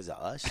 So that's because of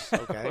us.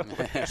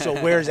 Okay. So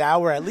where's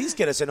at least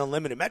get us an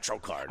unlimited Metro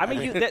card. I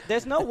mean,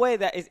 there's no way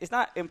that it's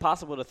not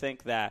impossible to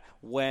think that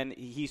when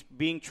he's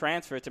being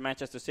transferred to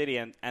Manchester City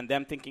and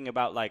them thinking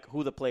about like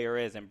who the player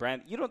is and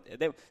brand,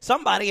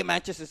 somebody in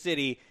Manchester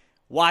City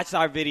watched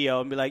our video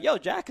and be like, yo,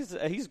 Jack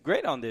he's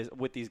great on this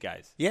with these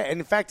guys. Yeah, and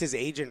in fact, his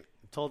agent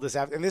told us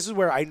after, and this is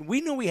where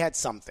we knew we had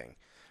something.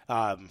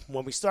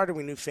 When we started,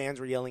 we knew fans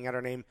were yelling out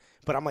our name,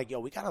 but I'm like, yo,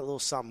 we got a little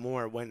something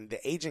more. When the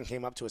agent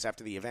came up to us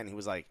after the event, he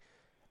was like,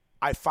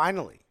 I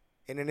finally,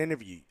 in an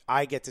interview,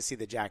 I get to see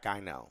the Jack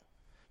I know.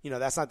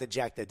 That's not the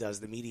Jack that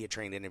does the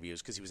media-trained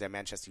interviews because he was at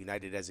Manchester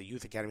United as a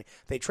youth academy.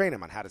 They train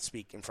him on how to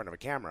speak in front of a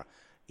camera.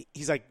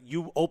 He's like,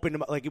 you opened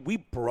him up. Like, we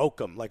broke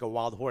him like a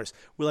wild horse.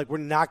 We're like, we're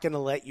not going to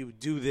let you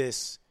do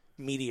this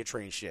media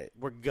train shit.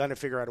 We're gonna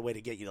figure out a way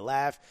to get you to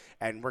laugh,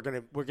 and we're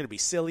gonna be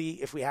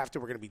silly if we have to.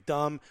 We're gonna be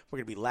dumb. We're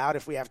gonna be loud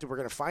if we have to. We're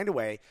gonna find a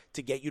way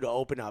to get you to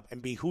open up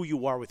and be who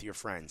you are with your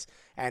friends.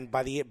 And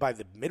by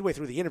the midway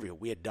through the interview,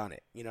 we had done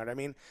it. You know what I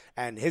mean?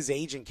 And his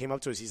agent came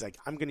up to us. He's like,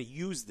 "I'm gonna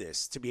use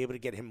this to be able to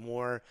get him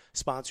more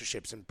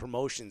sponsorships and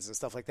promotions and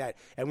stuff like that."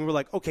 And we were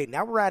like, "Okay,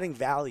 now we're adding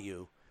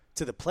value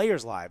to the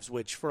players' lives,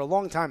 which for a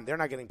long time, they're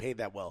not getting paid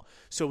that well."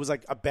 So it was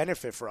like a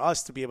benefit for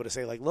us to be able to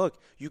say, like,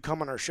 look, you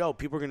come on our show,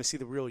 people are going to see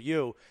the real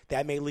you.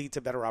 That may lead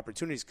to better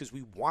opportunities because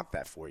we want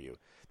that for you.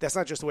 That's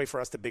not just a way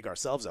for us to big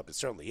ourselves up. It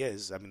certainly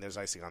is. I mean, there's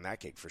icing on that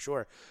cake for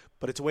sure.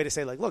 But it's a way to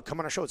say, like, look, come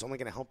on our show. It's only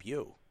going to help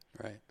you.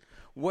 Right.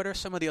 What are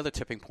some of the other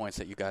tipping points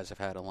that you guys have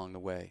had along the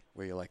way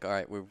where you're like, all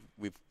right,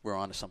 we're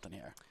on to something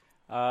here?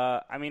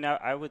 I mean,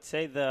 I would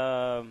say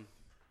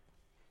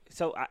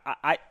So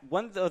I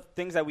one of the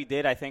things that we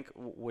did, I think,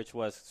 which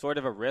was sort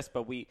of a risk,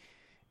 but we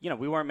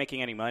weren't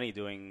making any money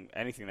doing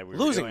anything that we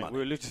were losing doing. money.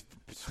 We were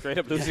straight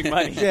up losing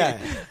money. Yeah.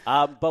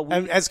 But we,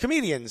 And as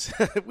comedians,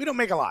 we don't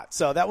make a lot.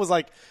 So that was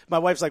like, my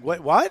wife's like,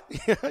 what?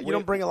 You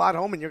don't bring a lot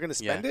home and you're going to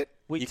spend it?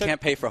 You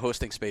can't pay for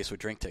hosting space with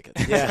drink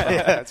tickets.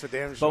 Yeah, that's for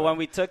damn sure. But when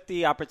we took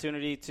the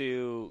opportunity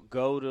to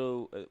go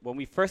to when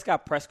we first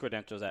got press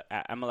credentials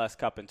at MLS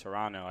Cup in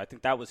Toronto, I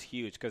think that was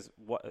huge because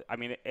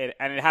it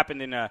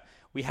happened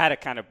we had to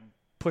kind of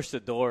push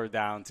the door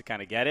down to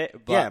kind of get it.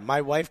 But yeah,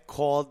 my wife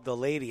called the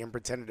lady and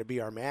pretended to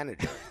be our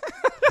manager.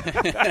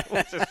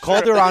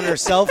 Called her on her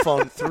cell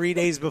phone 3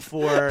 days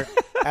before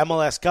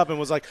MLS Cup and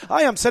was like,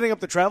 "Hi, I'm setting up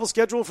the travel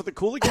schedule for the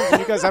Cooligans,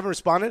 and you guys haven't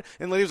responded."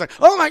 And the lady was like,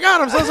 "Oh my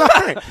God, I'm so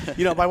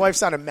sorry." My wife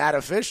sounded mad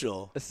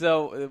official.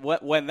 So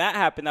when that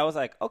happened, I was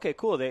like, "Okay,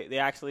 cool. They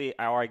actually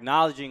are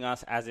acknowledging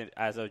us as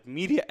a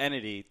media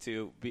entity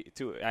to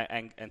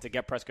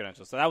get press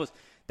credentials." So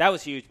that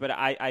was huge. But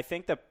I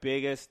think the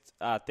biggest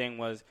thing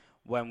was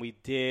when we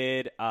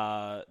did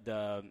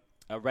the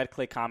Red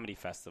Clay Comedy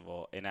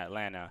Festival in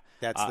Atlanta.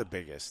 That's the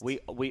biggest.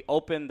 We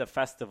opened the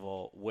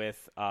festival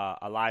with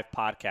a live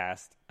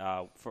podcast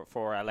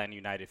for Atlanta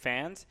United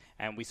fans,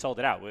 and we sold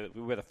it out.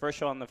 We were the first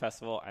show on the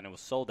festival, and it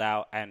was sold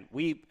out. And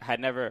I had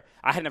never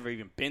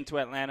even been to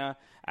Atlanta,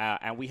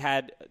 and we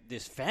had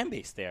this fan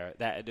base there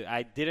that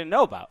I didn't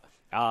know about.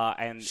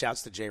 And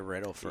shouts to Jay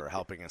Riddle for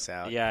helping us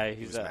out. Yeah,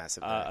 he's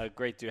massive. A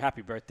great dude.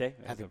 Happy birthday!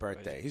 Happy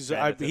birthday!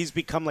 He's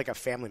become like a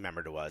family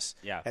member to us.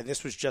 Yeah, and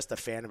this was just a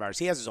fan of ours.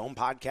 He has his own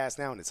podcast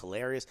now, and it's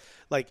hilarious.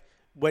 Like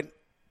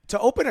to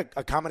open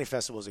a comedy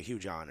festival is a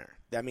huge honor.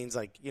 That means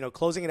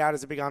closing it out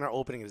is a big honor.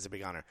 Opening it is a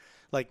big honor.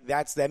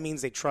 That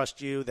means they trust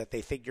you, that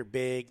they think you're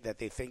big, that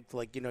they think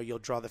you'll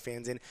draw the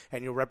fans in,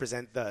 and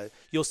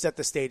you'll set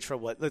the stage for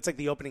what it's like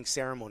the opening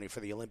ceremony for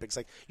the Olympics.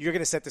 Like you're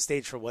going to set the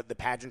stage for what the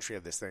pageantry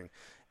of this thing.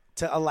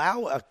 To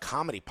allow a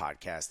comedy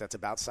podcast that's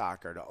about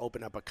soccer to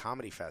open up a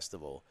comedy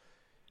festival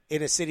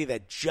in a city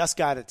that just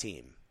got a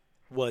team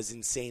was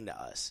insane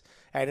to us.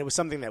 And it was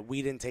something that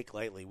we didn't take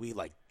lightly. We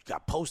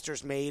got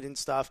posters made and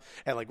stuff,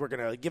 and we're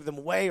going to give them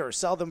away or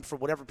sell them for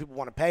whatever people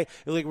want to pay.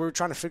 We were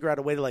trying to figure out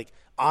a way to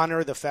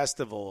honor the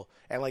festival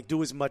and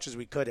do as much as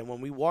we could. And when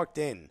we walked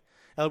in,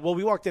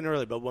 we walked in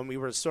early, but when we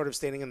were sort of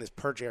standing in this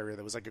perch area,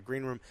 there was a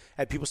green room,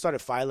 and people started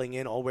filing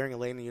in, all wearing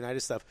Atlanta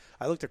United stuff.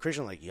 I looked at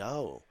Christian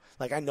yo,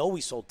 I know we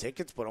sold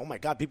tickets, but oh my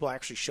God, people are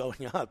actually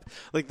showing up.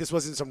 This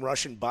wasn't some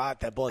Russian bot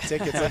that bought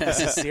tickets.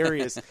 This is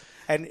serious.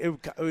 And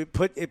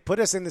it put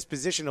us in this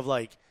position of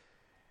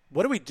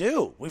what do we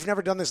do? We've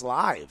never done this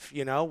live,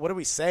 What do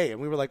we say? And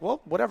we were like,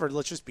 well, whatever.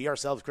 Let's just be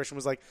ourselves. Christian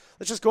was like,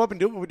 let's just go up and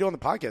do what we do on the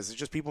podcast. It's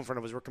just people in front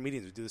of us. We're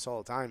comedians. We do this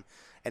all the time.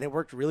 And it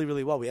worked really,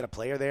 really well. We had a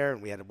player there,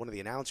 and we had one of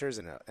the announcers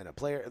and a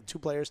player, two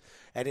players,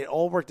 and it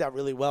all worked out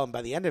really well. And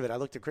by the end of it, I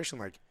looked at Christian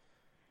like,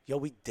 yo,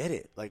 we did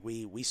it.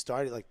 We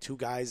started two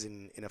guys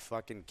in a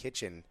fucking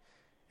kitchen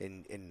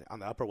on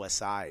the Upper West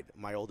Side,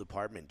 my old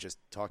apartment, just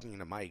talking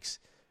into mics.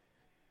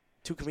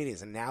 Two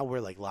comedians, and now we're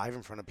live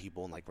in front of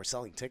people, and we're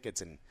selling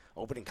tickets and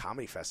opening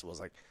comedy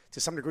festivals. To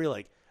some degree,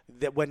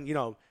 that when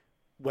the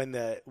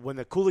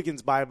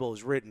Cooligans Bible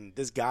is written,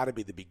 this got to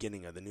be the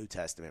beginning of the New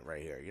Testament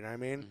right here. You know what I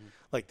mean?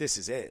 Mm-hmm. This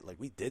is it.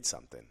 We did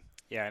something.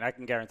 Yeah, and I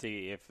can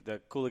guarantee if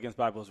the Cooligans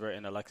Bible is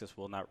written, Alexis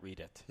will not read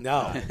it.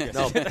 No.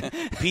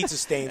 Pizza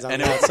stains on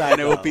the outside.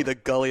 And it will be the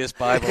gulliest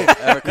Bible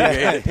ever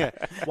created. Yeah.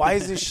 Why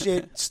is this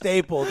shit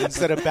stapled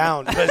instead of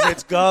bound? Because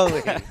it's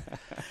gully.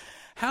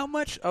 How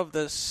much of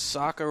the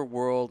soccer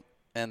world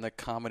and the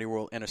comedy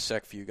world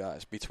intersect for you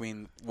guys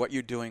between what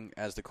you're doing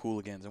as the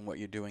Cooligans and what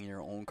you're doing in your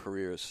own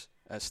careers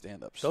as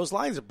stand-ups? Those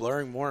lines are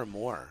blurring more and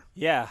more.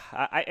 Yeah,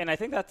 I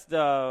think that's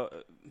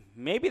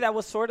maybe that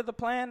was sort of the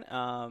plan,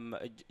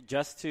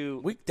 just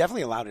to... We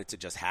definitely allowed it to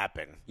just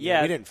happen.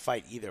 Yeah. We didn't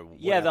fight either.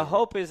 Yeah, the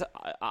hope is,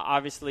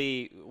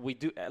 obviously, we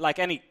do, like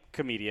any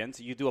comedians,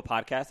 you do a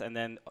podcast, and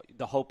then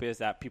the hope is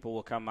that people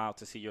will come out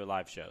to see your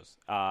live shows.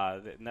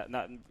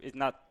 It's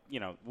not,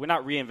 we're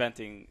not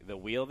reinventing the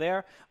wheel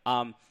there.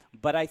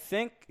 But I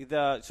think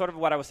the sort of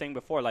what I was saying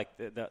before,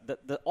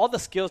 the all the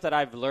skills that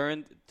I've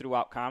learned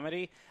throughout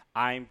comedy,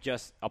 I'm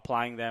just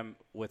applying them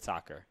with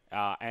soccer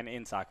and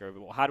in soccer.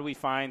 How do we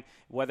find,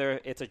 whether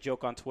it's a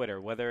joke on Twitter,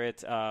 whether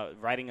it's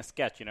writing a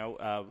sketch?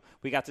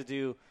 We got to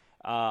do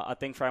a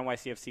thing for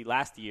NYCFC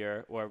last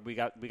year where we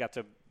got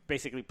to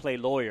basically play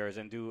lawyers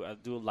and do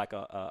like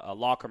a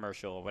law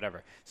commercial or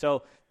whatever.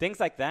 So things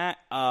like that.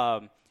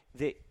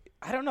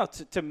 I don't know.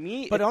 To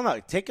me, but hold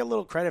on, take a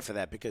little credit for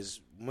that, because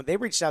when they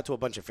reached out to a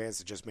bunch of fans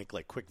to just make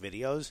like quick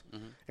videos,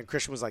 and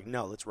Christian was like,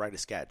 "No, let's write a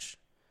sketch.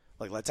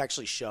 Like, let's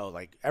actually show.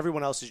 Like,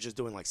 everyone else is just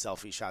doing like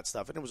selfie shot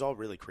stuff, and it was all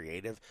really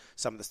creative.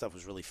 Some of the stuff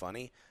was really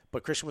funny,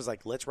 but Christian was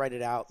like, "Let's write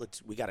it out.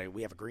 We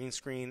have a green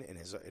screen in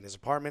his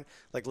apartment.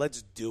 Like,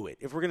 let's do it.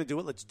 If we're gonna do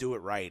it, let's do it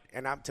right."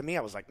 And to me,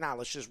 I was like, "Nah,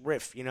 let's just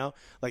riff.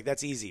 Like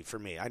that's easy for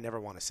me. I never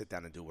want to sit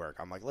down and do work.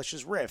 I'm like, let's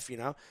just riff.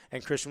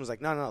 And Christian was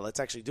like, "No, let's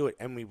actually do it."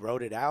 And we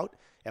wrote it out.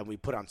 And we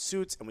put on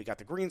suits, and we got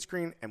the green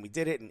screen, and we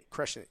did it, and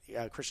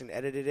Christian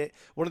edited it.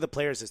 One of the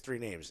players has 3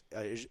 names,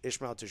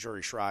 Ismail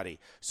Tajuri Shradi.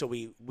 So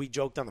we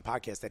joked on the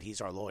podcast that he's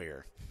our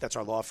lawyer. That's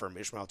our law firm,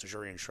 Ismail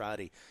Tajuri and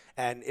Shradi.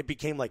 And it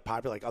became like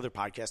popular. Like other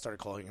podcasts started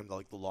calling him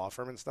like the law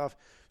firm and stuff.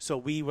 So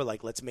we were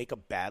like, let's make a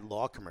bad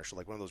law commercial,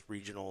 like one of those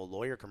regional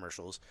lawyer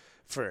commercials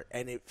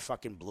and it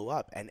fucking blew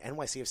up. And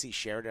NYCFC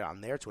shared it on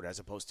their Twitter as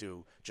opposed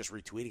to just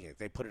retweeting it.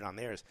 They put it on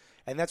theirs.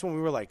 And that's when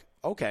we were like,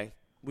 okay.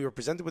 We were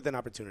presented with an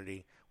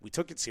opportunity. We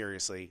took it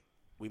seriously.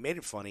 We made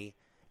it funny,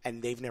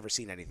 and they've never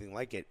seen anything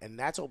like it. And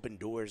that's opened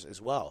doors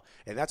as well.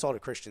 And that's all to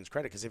Christian's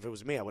credit, because if it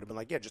was me, I would have been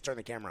like, yeah, just turn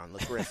the camera on.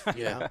 Let's riff.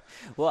 Yeah.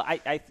 Well,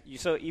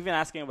 so even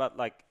asking about,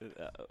 like,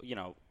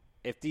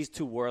 if these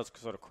two worlds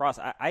sort of cross,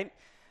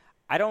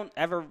 I don't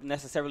ever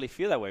necessarily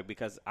feel that way,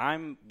 because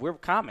we're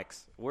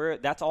comics.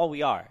 That's all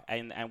we are,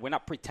 and we're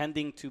not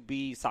pretending to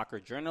be soccer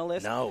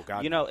journalists. No,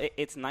 God.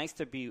 It's nice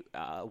to be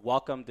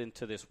welcomed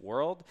into this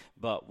world,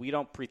 but we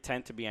don't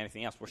pretend to be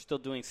anything else. We're still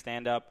doing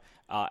stand-up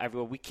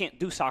everywhere. We can't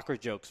do soccer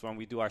jokes when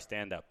we do our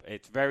stand-up.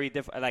 It's very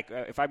different. Like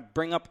if I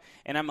bring up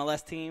an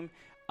MLS team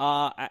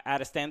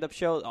at a stand-up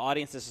show, the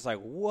audience is just like,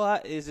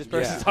 what is this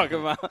person talking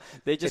about?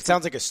 It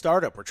sounds like a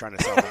startup we're trying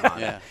to sell them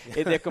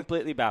on. They're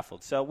completely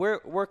baffled. So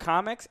we're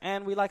comics,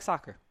 and we like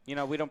soccer. We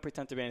don't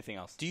pretend to be anything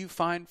else. Do you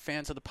find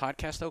fans of the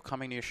podcast, though,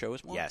 coming to your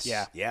shows more? Yes.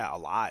 Yeah, a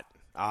lot.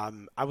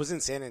 I was in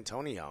San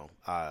Antonio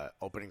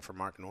opening for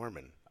Mark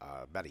Norman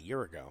about a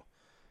year ago.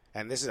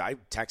 And I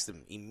texted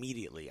him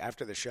immediately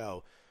after the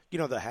show.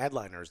 The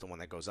headliner is the one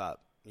that goes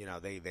up.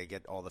 They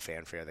get all the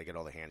fanfare, they get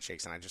all the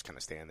handshakes, and I just kind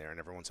of stand there, and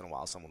every once in a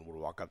while someone would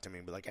walk up to me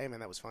and be like, hey, man,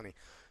 that was funny.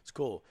 It's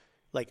cool.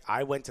 Like,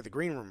 I went to the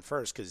green room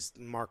first because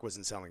Mark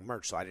wasn't selling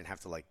merch, so I didn't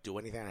have to, like, do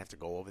anything. I didn't have to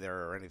go over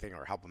there or anything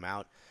or help him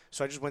out.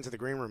 So I just went to the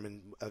green room,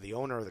 and the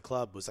owner of the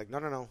club was like,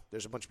 no,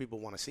 there's a bunch of people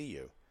who want to see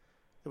you.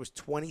 There was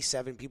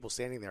 27 people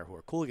standing there who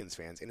are Cooligans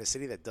fans in a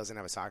city that doesn't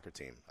have a soccer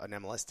team, an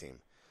MLS team.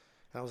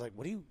 And I was like,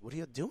 what are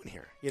you doing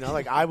here?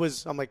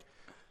 I'm like,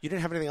 you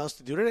didn't have anything else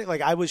to do today?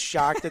 Like, I was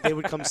shocked that they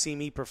would come see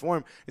me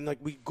perform. And, like,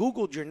 we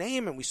Googled your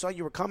name, and we saw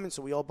you were coming,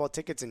 so we all bought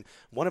tickets. And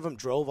one of them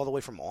drove all the way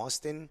from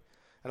Austin.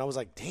 And I was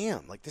like,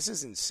 damn, like, this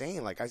is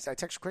insane. Like, I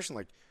texted Christian,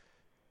 like,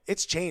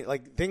 it's changed.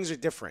 Like, things are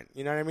different.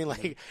 You know what I mean?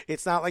 Like,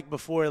 it's not like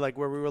before, like,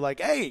 where we were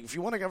like, hey, if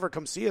you want to ever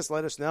come see us,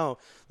 let us know.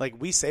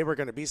 Like, we say we're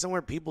going to be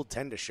somewhere, people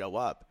tend to show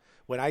up.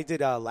 When I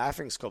did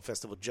Laughing Skull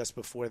Festival just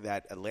before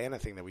that Atlanta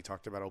thing that we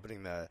talked about,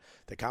 opening the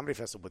comedy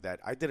festival with that,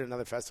 I did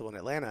another festival in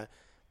Atlanta.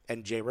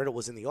 And Jay Riddle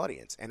was in the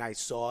audience, and I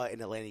saw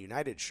an Atlanta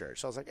United shirt.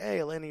 So I was like, hey,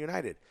 Atlanta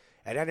United.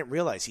 And I didn't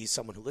realize he's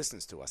someone who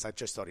listens to us. I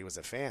just thought he was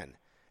a fan.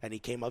 And he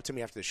came up to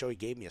me after the show. He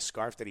gave me a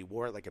scarf that he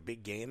wore at like a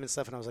big game and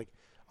stuff. And I was like,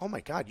 oh, my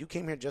God, you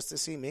came here just to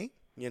see me?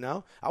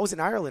 I was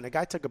in Ireland. A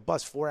guy took a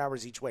bus 4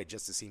 hours each way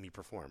just to see me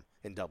perform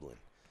in Dublin.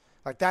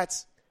 Like,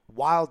 that's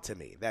wild to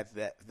me, that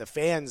the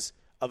fans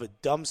of a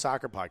dumb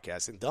soccer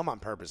podcast, and dumb on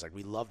purpose, like,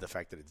 we love the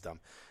fact that it's dumb,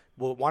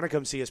 will want to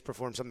come see us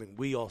perform something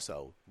we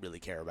also really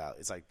care about.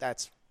 It's like,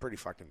 that's pretty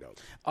fucking dope.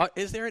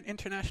 Is there an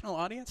international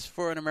audience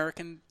for an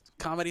American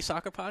comedy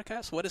soccer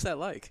podcast? What is that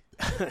like?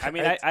 I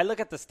mean, I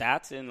look at the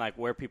stats and like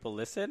where people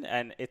listen,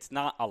 and it's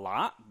not a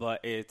lot,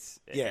 but it's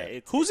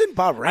who's in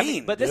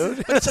Bahrain? But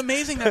dude? But it's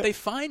amazing that they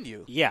find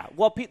you. Yeah,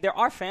 well, there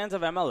are fans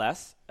of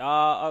MLS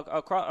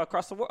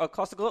across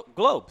the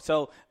globe.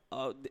 So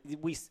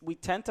we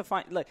tend to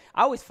find, like,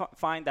 I always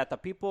find that the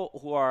people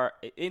who are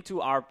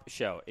into our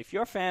show, if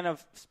you're a fan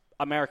of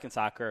American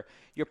soccer,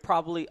 you're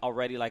probably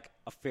already like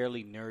a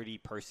fairly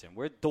nerdy person.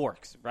 We're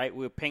dorks, right?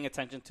 We're paying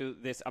attention to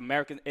this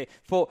American,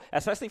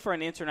 especially for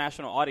an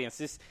international audience.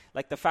 This,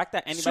 like, the fact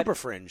that anybody super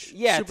fringe,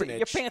 super niche.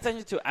 You're paying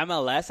attention to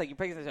MLS, like you're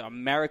paying attention to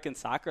American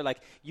soccer. Like,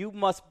 you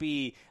must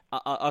be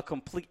a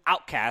complete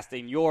outcast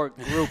in your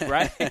group,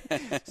 right?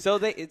 So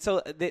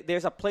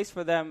there's a place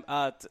for them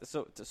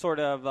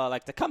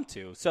to come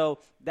to. So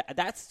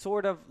that's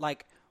sort of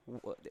like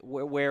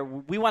where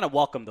we want to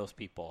welcome those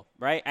people,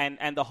 right?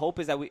 And the hope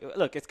is that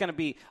it's going to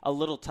be a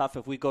little tough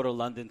if we go to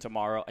London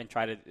tomorrow and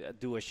try to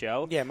do a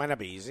show. Yeah, it might not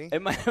be easy.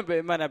 It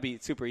might not be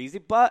super easy,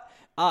 but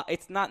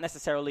it's not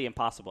necessarily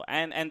impossible.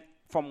 And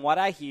from what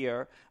I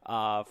hear,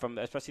 from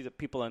especially the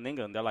people in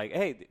England. They're like,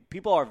 hey,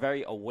 people are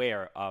very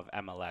aware of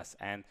MLS,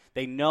 and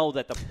they know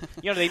that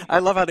I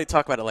love how they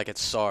talk about it like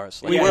it's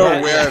SARS. Like, Yeah. we're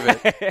aware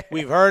of it.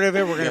 We've heard of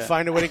it. We're going to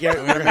find a way to get.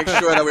 We're going to make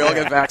sure that we all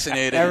get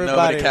vaccinated and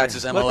nobody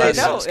catches But MLS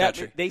they know, in this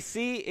country. they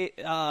see it,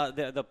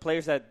 the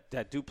players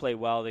that do play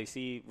well. They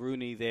see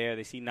Rooney there.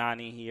 They see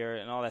Nani here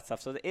and all that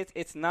stuff. So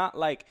it's not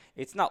like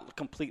it's not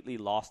completely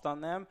lost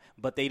on them,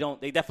 but they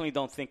definitely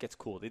don't think it's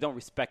cool. They don't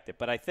respect it.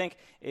 But I think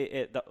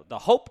the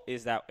hope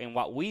is that in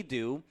what we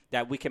do,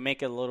 that we can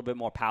make it a little bit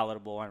more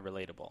palatable and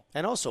relatable.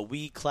 And also,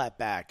 we clap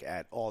back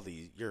at all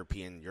the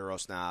European Euro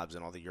snobs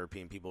and all the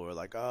European people who are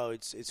like, "Oh,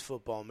 it's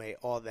football, mate."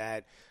 All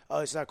that. Oh,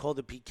 it's not called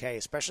a PK.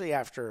 Especially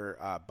after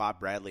Bob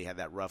Bradley had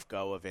that rough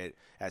go of it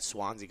at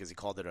Swansea because he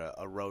called it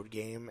a road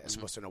game as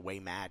opposed to an away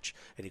match,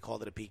 and he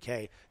called it a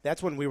PK.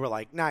 That's when we were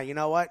like, "Nah, you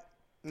know what?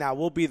 Nah,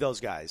 we'll be those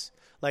guys."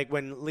 Like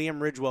when Liam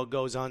Ridgewell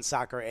goes on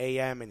Soccer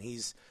AM and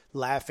he's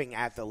laughing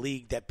at the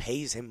league that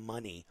pays him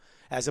money.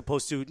 As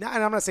opposed to, and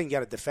I'm not saying you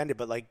got to defend it,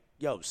 but like,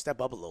 yo, step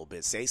up a little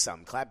bit, say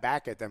something, clap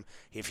back at them.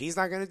 If he's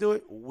not going to do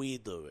it, we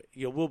do it.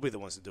 We'll be the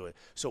ones to do it.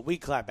 So we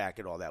clap back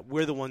at all that.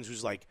 We're the ones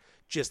who's like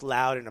just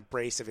loud and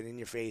abrasive and in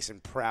your face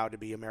and proud to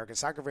be American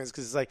soccer fans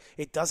because it's like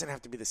it doesn't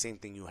have to be the same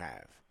thing you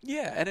have.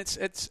 Yeah, and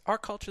it's our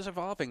culture's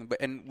evolving,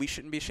 and we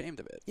shouldn't be ashamed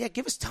of it. Yeah,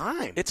 give us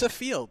time. It's a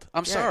field.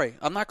 I'm sorry.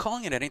 I'm not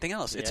calling it anything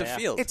else. It's a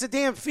field. It's a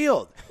damn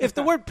field. If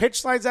the word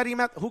pitch slides out of your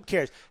mouth, who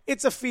cares?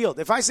 It's a field.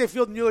 If I say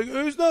field and you're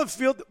like, it's not a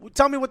field,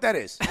 tell me what that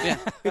is. Yeah.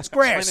 It's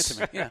grass.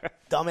 Explain it to me. Yeah.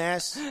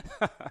 Dumbass.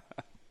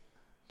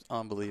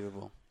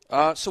 Unbelievable.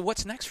 So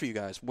what's next for you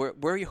guys? Where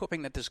are you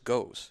hoping that this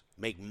goes?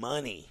 Make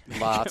money.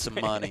 Lots of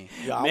money.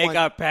 Yo, Make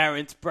our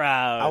parents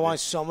proud. I want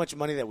so much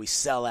money that we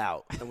sell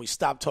out and we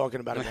stop talking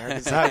about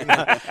American soccer.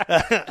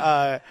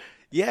 I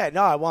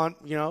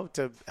want,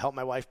 to help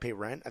my wife pay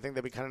rent. I think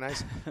that'd be kind of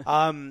nice.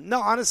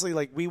 No, honestly,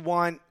 like we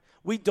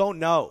don't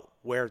know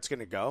where it's going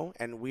to go.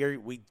 And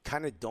we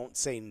kind of don't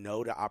say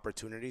no to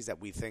opportunities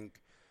that we think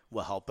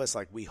will help us.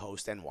 Like we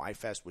host NY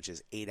Fest, which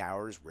is 8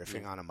 hours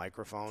riffing on a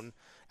microphone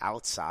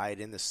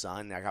outside in the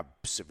sun. I got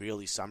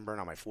severely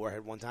sunburned on my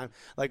forehead one time.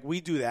 Like we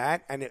do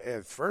that, and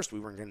at first we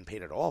weren't getting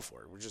paid at all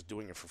for it. We're just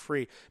doing it for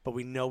free, but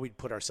we know we'd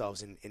put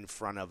ourselves in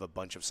front of a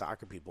bunch of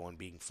soccer people and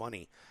being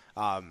funny.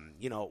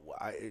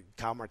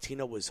 Kyle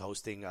Martino was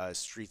hosting a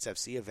Streets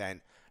FC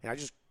event,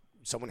 and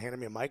someone handed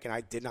me a mic, and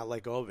I did not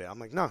let go of it. I'm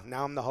like, no,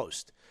 now I'm the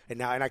host.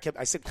 And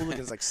I said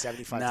Cooligans like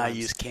 75 times. Now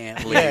you just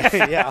can't leave.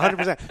 Yeah,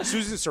 100%.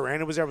 Susan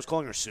Sarandon was there. I was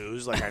calling her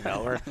Suze, like I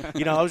know her.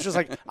 I was just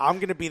like, I'm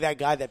going to be that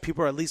guy that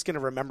people are at least going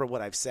to remember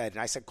what I've said.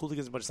 And I said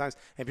Cooligans a bunch of times,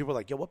 and people were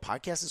like, yo, what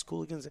podcast is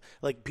Cooligans?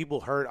 Like,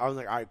 people heard. I was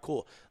like, all right,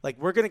 cool. Like,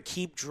 we're going to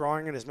keep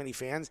drawing in as many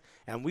fans,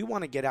 and we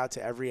want to get out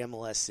to every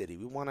MLS city.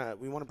 We want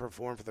to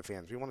perform for the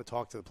fans. We want to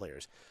talk to the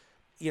players.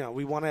 We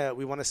want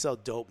to sell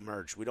dope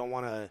merch. We don't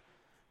want to.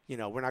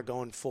 We're not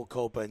going full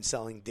Copa and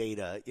selling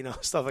data,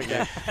 stuff like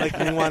that. Like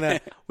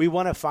we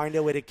want to find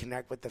a way to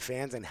connect with the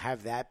fans and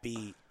have that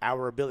be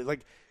our ability.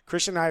 Like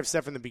Christian and I have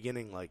said from the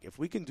beginning, like if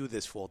we can do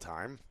this full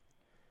time,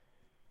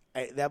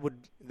 that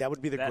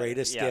would be the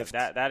greatest gift.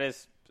 That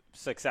is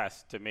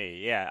success to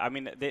me. Yeah, I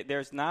mean,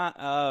 there's not.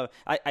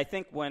 I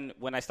think when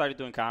I started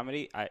doing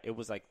comedy, it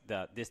was like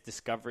this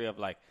discovery of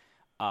like,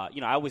 I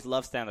always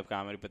loved stand-up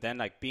comedy, but then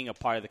like being a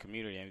part of the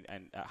community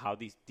and how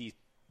these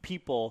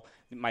people,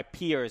 my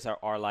peers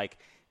are like,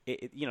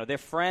 they're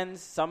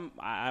friends. Some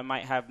I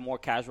might have more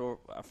casual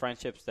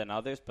friendships than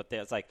others, but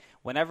there's like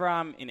whenever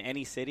I'm in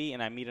any city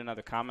and I meet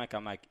another comic,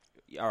 I'm like,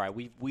 all right,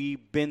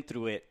 we've been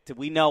through it.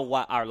 We know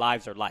what our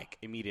lives are like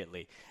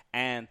immediately.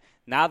 And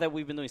now that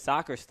we've been doing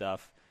soccer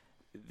stuff,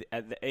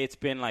 it's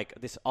been like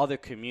this other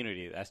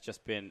community that's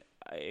just been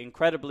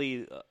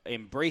incredibly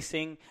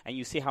embracing, and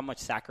you see how much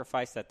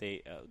sacrifice that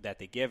they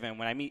give. And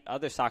when I meet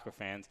other soccer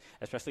fans,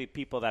 especially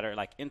people that are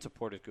like in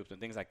supporters groups and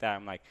things like that,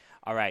 I'm like,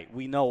 all right,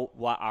 we know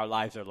what our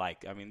lives are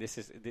like. I mean,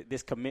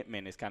 this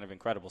commitment is kind of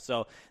incredible.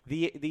 So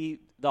the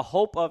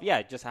hope of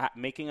just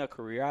making a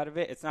career out of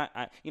it. It's not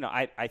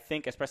I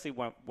think especially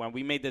when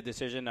we made the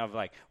decision of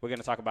like we're going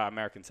to talk about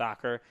American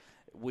soccer.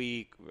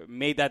 We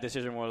made that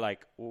decision. We're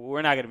like,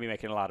 we're not going to be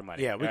making a lot of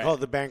money. Yeah, we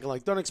called the bank and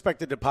like, don't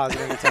expect a deposit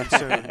anytime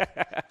soon.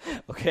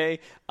 Okay,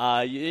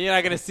 you're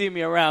not going to see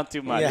me around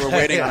too much. Yeah. We're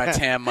waiting on our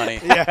TAM money.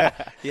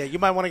 Yeah. You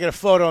might want to get a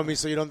photo of me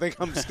so you don't think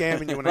I'm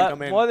scamming you when I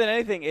come in. More than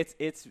anything,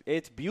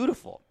 it's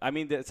beautiful. I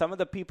mean, some of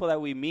the people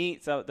that we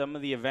meet, some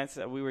of the events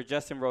that we were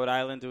just in Rhode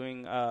Island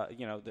doing,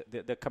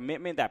 the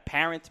commitment that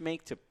parents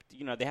make to,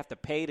 they have to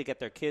pay to get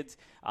their kids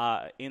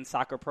in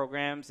soccer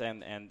programs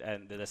and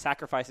the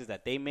sacrifices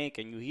that they make,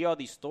 and you hear all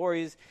these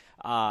stories,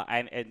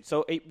 and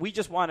so we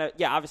just want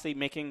to, obviously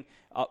making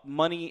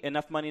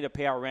enough money to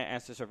pay our rent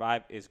and to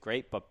survive is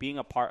great, but being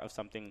a part of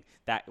something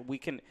that we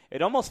can,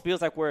 it almost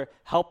feels like we're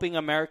helping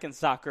American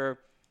soccer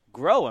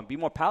grow and be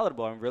more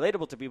palatable and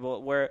relatable to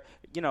people, where,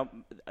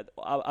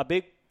 a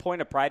big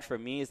point of pride for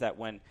me is that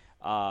when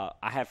I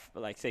have,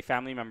 like, say,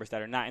 family members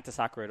that are not into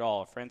soccer at all,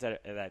 or friends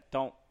that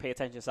don't pay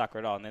attention to soccer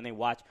at all, and then they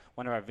watch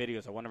one of our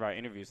videos or one of our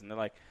interviews, and they're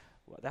like,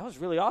 that was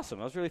really awesome.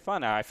 That was really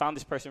fun. I found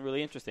this person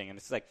really interesting. And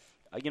it's like,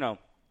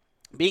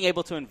 being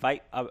able to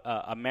invite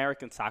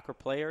American soccer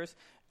players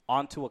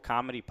onto a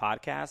comedy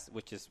podcast,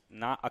 which is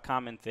not a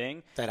common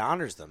thing. That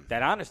honors them.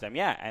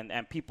 Yeah.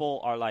 And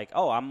people are like,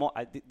 oh,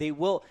 they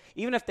will,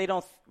 even if they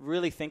don't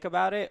really think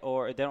about it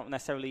or they don't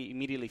necessarily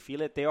immediately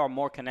feel it, they are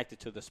more connected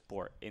to the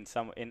sport in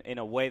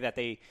a way that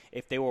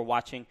if they were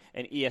watching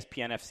an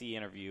ESPN FC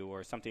interview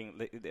or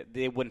something,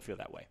 they wouldn't feel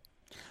that way.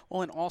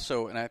 Well,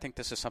 and I think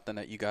this is something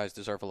that you guys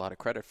deserve a lot of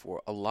credit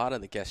for. A lot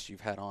of the guests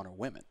you've had on are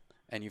women,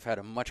 and you've had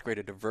a much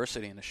greater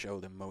diversity in the show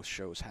than most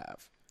shows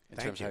have. In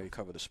terms of how you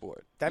cover the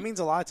sport. That means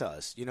a lot to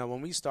us.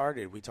 When we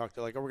started, we talked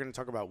we're going to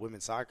talk about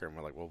women's soccer. And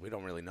we're like, well, we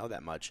don't really know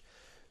that much.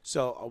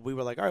 So we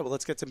were like, all right, well,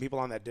 let's get some people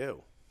on that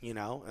do,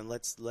 and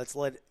let's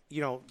let,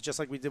 just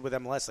like we did with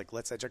MLS, like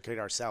let's educate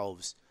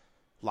ourselves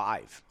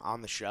live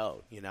on the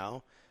show,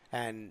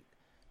 and,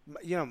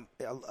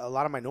 a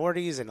lot of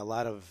minorities and a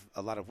lot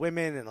of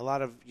women and a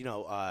lot of,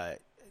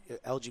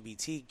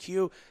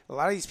 LGBTQ, a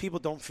lot of these people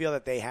don't feel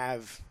that they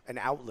have an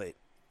outlet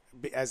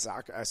as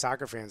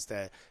soccer fans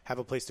to have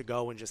a place to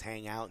go and just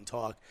hang out and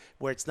talk,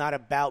 where it's not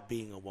about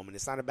being a woman,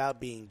 it's not about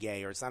being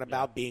gay, or it's not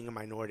about being a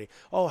minority.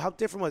 Oh, how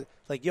different was it?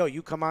 Like, yo,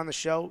 you come on the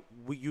show,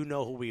 you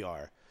know who we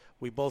are.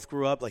 We both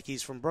grew up, like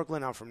he's from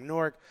Brooklyn, I'm from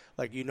Newark.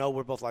 Like,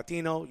 we're both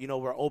Latino.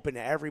 We're open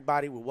to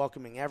everybody. We're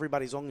welcoming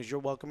everybody as long as you're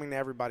welcoming to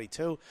everybody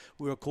too.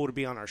 We were cool to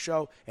be on our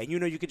show. And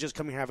you could just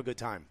come here and have a good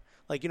time.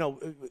 Like,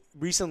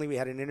 recently we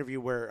had an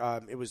interview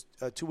where it was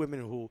two women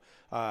who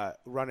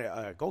run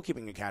a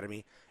goalkeeping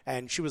academy.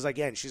 And she was like,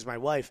 yeah, and she's my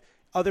wife.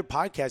 Other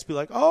podcasts be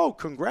like, oh,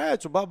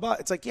 congrats, blah, blah.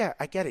 It's like, yeah,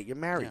 I get it. You're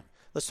married. Yeah.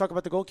 Let's talk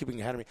about the goalkeeping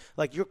academy.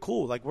 Like, you're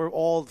cool. Like, we're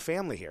all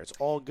family here. It's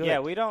all good. Yeah,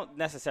 we don't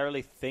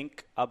necessarily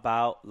think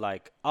about,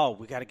 like, oh,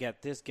 we got to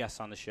get this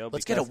guest on the show.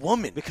 Let's get a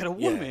woman. Because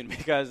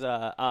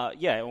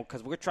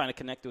we're trying to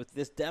connect with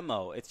this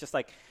demo. It's just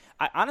like,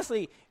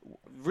 honestly,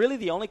 really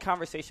the only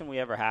conversation we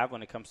ever have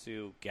when it comes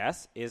to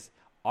guests is,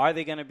 are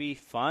they going to be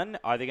fun?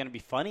 Are they going to be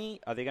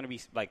funny? Are they going to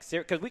be like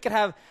serious? Because we could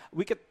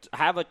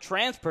have a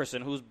trans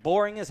person who's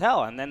boring as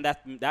hell, and then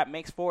that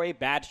makes for a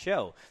bad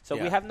show. So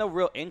we have no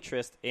real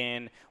interest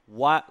in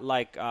what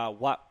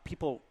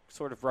people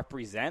sort of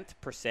represent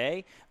per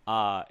se.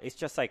 It's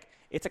just like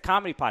it's a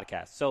comedy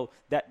podcast, so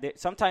that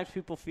sometimes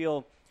people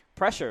feel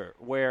pressure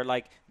where,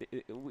 like,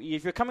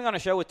 if you're coming on a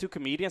show with two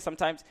comedians,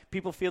 sometimes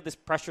people feel this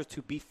pressure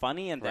to be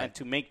funny and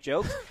to make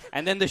jokes,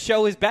 and then the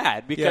show is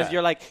bad because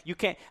you're like, you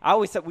can't.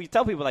 We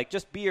tell people, like,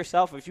 just be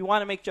yourself. If you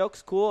want to make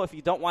jokes, cool. If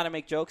you don't want to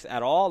make jokes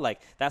at all, like,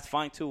 that's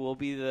fine too. We'll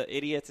be the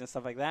idiots and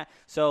stuff like that.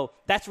 So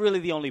that's really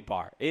the only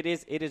bar. It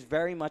is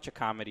very much a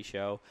comedy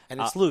show, and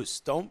it's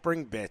loose. Don't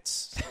bring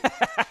bits.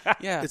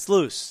 Yeah, it's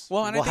loose.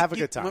 Well, and we'll I think have a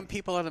good time. When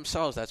people are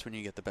themselves, that's when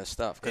you get the best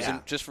stuff. Because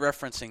just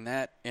referencing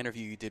that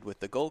interview you did with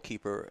the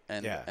goalkeeper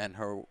and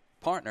her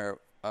partner,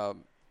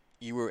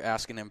 you were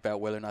asking them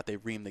about whether or not they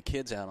ream the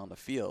kids out on the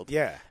field.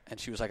 Yeah. And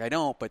she was like, I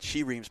don't, but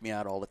she reams me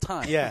out all the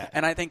time. Yeah.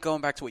 And I think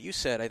going back to what you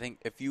said, I think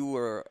if you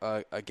were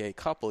a gay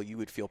couple, you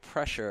would feel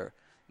pressure,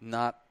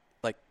 not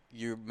like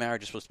your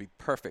marriage is supposed to be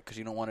perfect because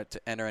you don't want it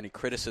to enter any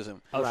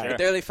criticism. Oh, right. Sure. But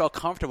there they felt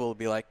comfortable to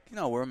be like,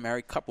 we're a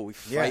married couple. We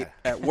fight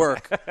at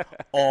work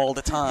all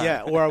the time.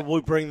 Yeah, or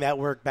we bring that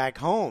work back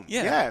home.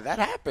 Yeah, that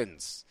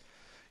happens.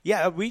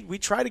 Yeah, we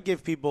try to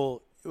give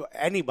people,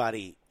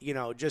 anybody,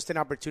 just an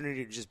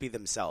opportunity to just be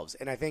themselves.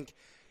 And I think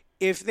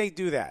if they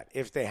do that,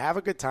 if they have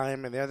a good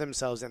time and they're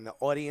themselves and the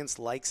audience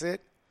likes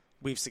it,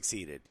 we've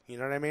succeeded. You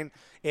know what I mean?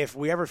 If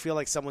we ever feel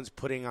like someone's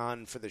putting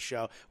on for the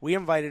show, we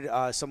invited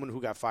someone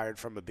who got fired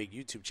from a big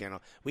YouTube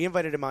channel. We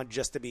invited him on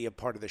just to be a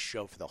part of the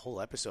show for the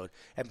whole episode.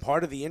 And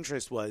part of the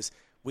interest was,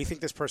 we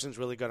think this person's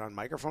really good on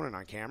microphone and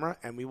on camera,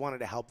 and we wanted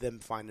to help them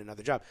find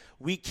another job.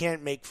 We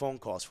can't make phone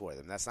calls for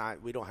them.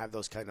 We don't have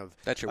those kind of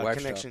That's your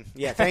wife's connection. job.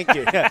 Yeah, thank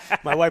you. Yeah.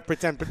 My wife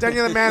pretend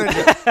you're the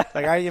manager.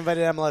 Like, I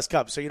invited MLS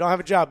Cup, so you don't have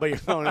a job, but you're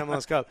going to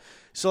MLS Cup.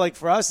 So, like,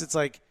 for us, it's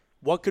like,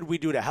 what could we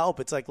do to help?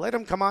 It's like, let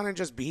him come on and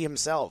just be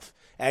himself.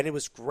 And it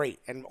was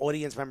great. And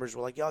audience members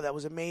were like, yo, that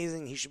was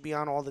amazing. He should be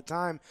on all the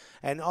time.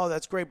 And, oh,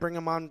 that's great. Bring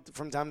him on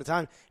from time to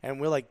time. And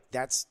we're like,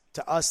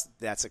 to us,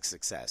 that's a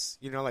success.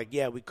 Like,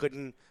 yeah, we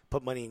couldn't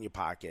put money in your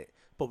pocket,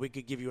 but we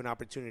could give you an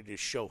opportunity to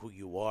show who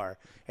you are.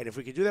 And if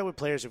we could do that with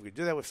players, if we could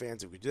do that with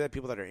fans, if we could do that with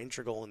people that are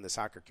integral in the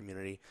soccer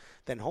community,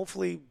 then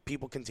hopefully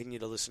people continue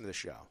to listen to the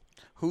show.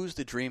 Who's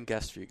the dream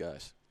guest for you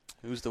guys?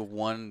 Who's the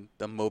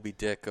Moby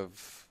Dick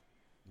of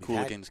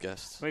Cooligans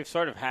guests? We've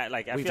sort of had,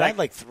 we've had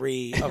like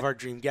three of our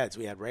dream guests.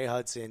 We had Ray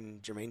Hudson,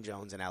 Jermaine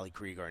Jones, and Ali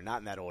Krieger. Not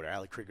in that order.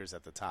 Ali Krieger's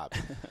at the top.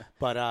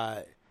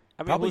 But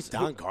probably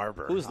Don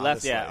Garber. Who's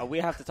honestly. left? Yeah, we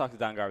have to talk to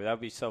Don Garber. That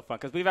would be so fun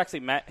because we've actually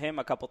met him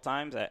a couple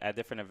times at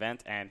different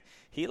events, and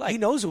he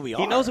knows who we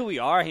are. He knows who we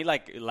are. He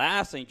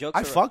laughs and he jokes.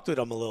 I fucked with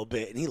him a little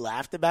bit, and he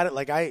laughed about it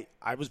like I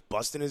was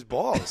busting his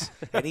balls,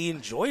 and he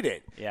enjoyed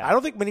it. Yeah. I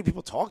don't think many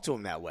people talk to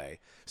him that way.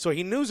 So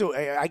he knew.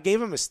 I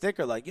gave him a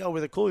sticker like, yo,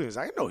 we're the cool guys.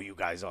 I know who you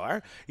guys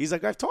are. He's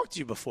like, I've talked to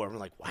you before. I'm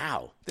like,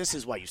 wow, this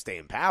is why you stay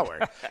in power.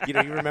 You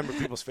remember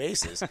people's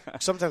faces.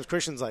 Sometimes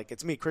Christian's like,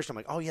 it's me, Christian. I'm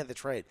like, oh, yeah,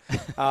 that's right.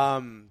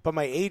 But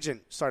my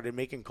agent started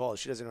making calls.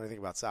 She doesn't know anything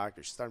about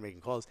soccer. She started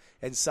making calls,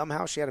 and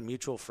somehow she had a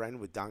mutual friend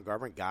with Don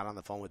Garber and got on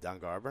the phone with Don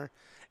Garber.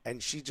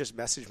 And she just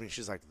messaged me.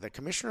 She's like, the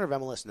commissioner of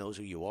MLS knows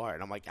who you are.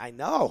 And I'm like, I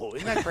know.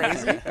 Isn't that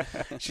crazy?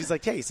 She's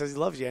like, hey, he says he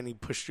loves you, and he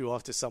pushed you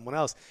off to someone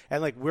else. And,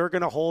 like, we're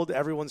going to hold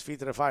everyone's feet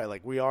to the fire.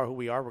 Like, we are who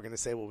we are. We're going to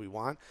say what we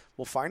want.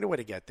 We'll find a way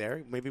to get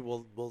there. Maybe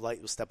we'll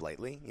step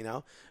lightly, you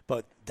know.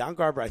 But Don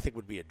Garber, I think,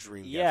 would be a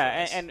dream. Yeah,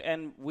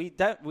 and we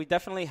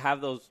definitely have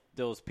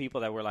those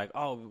people that were like,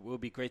 oh, it would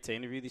be great to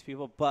interview these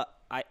people. But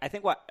I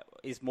think what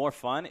is more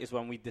fun is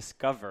when we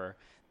discover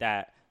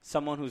that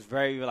someone who's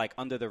very, like,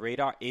 under the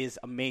radar is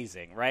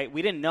amazing, right?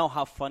 We didn't know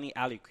how funny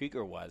Ali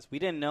Krieger was. We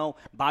didn't know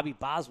Bobby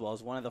Boswell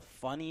is one of the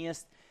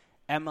funniest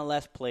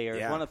MLS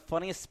players, one of the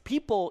funniest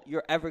people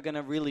you're ever going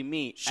to really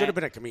meet. Should have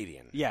been a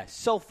comedian. Yeah,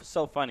 so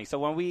funny. So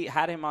when we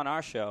had him on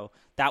our show,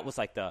 that was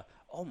like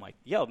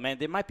man,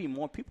 there might be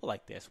more people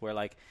like this where,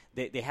 like,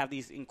 they have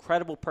these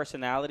incredible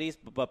personalities,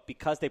 but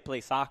because they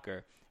play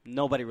soccer,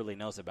 nobody really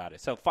knows about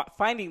it. So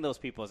finding those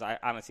people is,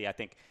 honestly, I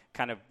think,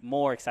 kind of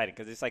more exciting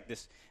because it's like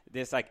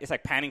it's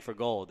like panning for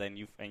gold, and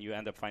you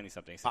end up finding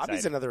something. It's Bobby's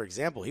exciting. another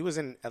example. He was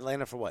in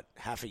Atlanta for what,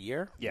 half a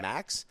year, Yeah.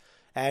 max.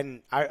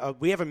 And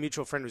we have a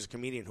mutual friend who's a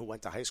comedian who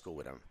went to high school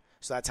with him.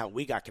 So that's how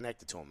we got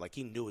connected to him. Like,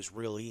 he knew his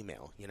real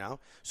email, you know?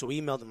 So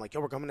we emailed him like, yo,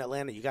 we're coming to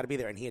Atlanta. You got to be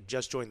there. And he had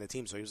just joined the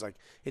team. So he was, like,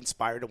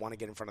 inspired to want to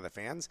get in front of the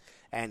fans.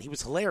 And he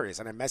was hilarious.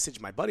 And I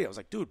messaged my buddy. I was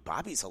like, dude,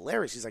 Bobby's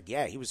hilarious. He's like,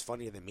 yeah, he was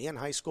funnier than me in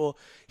high school.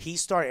 He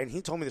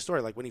told me the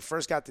story. Like, when he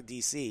first got to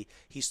D.C.,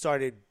 he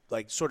started,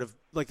 like, sort of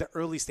like the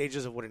early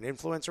stages of what an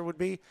influencer would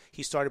be.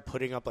 He started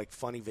putting up, like,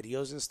 funny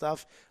videos and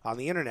stuff on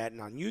the internet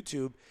and on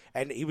YouTube.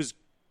 And he was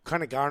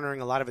kind of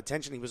garnering a lot of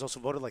attention. He was also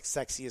voted like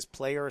sexiest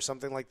player or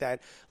something like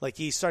that. Like,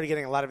 he started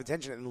getting a lot of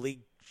attention, and the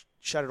league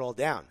shut it all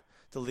down.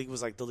 The league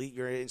was like, delete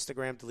your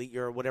Instagram, delete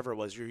your whatever it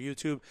was, your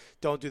YouTube.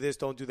 Don't do this,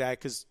 don't do that,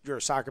 because you're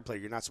a soccer player.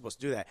 You're not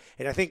supposed to do that.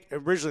 And I think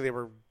originally they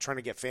were trying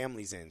to get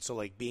families in. So,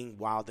 like, being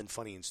wild and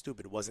funny and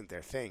stupid wasn't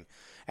their thing.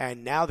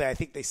 And now that I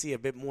think they see a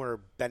bit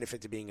more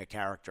benefit to being a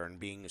character and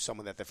being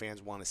someone that the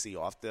fans want to see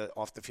off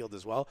the field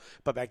as well.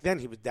 But back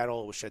then, that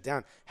all was shut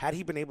down. Had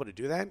he been able to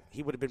do that,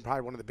 he would have been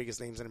probably one of the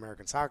biggest names in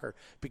American soccer,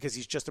 because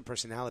he's just a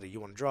personality you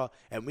want to draw.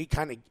 And we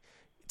kind of,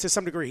 to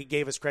some degree, he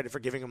gave us credit for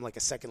giving him like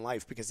a second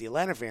life, because the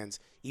Atlanta fans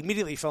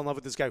immediately fell in love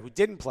with this guy who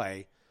didn't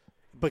play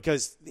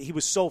because he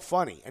was so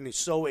funny and he's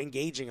so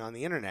engaging on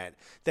the internet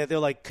that they're,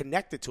 like,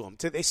 connected to him.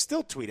 They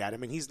still tweet at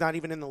him, and he's not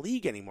even in the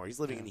league anymore. He's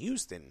living in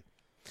Houston.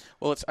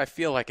 Well, I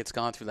feel like it's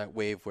gone through that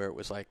wave where it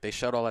was like they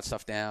shut all that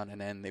stuff down, and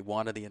then they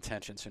wanted the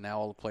attention, so now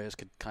all the players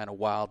could kind of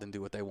wild and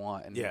do what they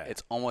want. And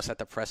it's almost at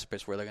the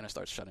precipice where they're going to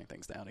start shutting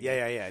things down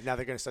again. Yeah. Now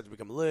they're going to start to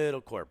become a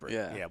little corporate.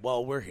 Yeah.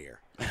 Well, we're here.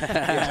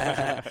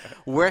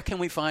 Where can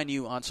we find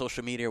you on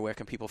social media? Where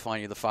can people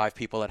find you, the 5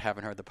 people that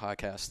haven't heard the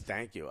podcast?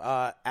 Thank you.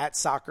 At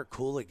Soccer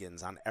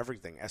Cooligans on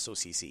everything.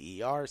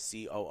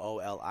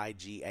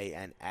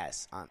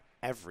 SoccerCooligans on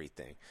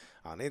everything.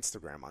 On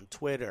Instagram, on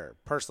Twitter.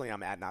 Personally,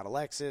 I'm at Not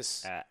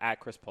Alexis.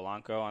 At Chris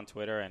Polanco on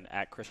Twitter, and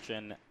at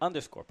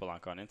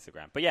Christian_Polanco on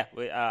Instagram. But yeah,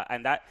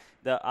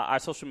 our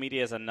social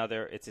media is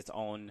it's its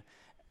own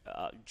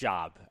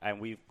job, and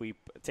we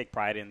take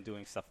pride in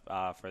doing stuff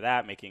for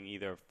that, making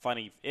either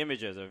funny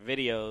images or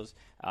videos,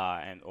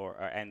 and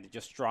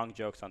just strong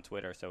jokes on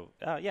Twitter. So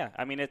yeah,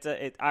 I mean,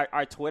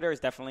 our Twitter is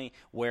definitely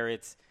where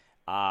it's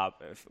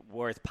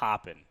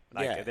popping.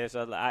 Like, there's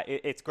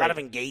it's great. A lot of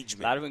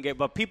engagement.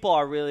 But people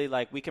are really,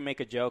 like, we can make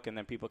a joke and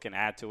then people can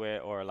add to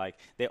it, or, like,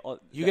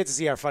 you get to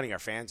see how funny our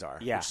fans are.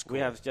 Yeah, cool. We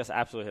have just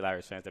absolutely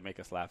hilarious fans that make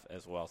us laugh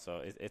as well.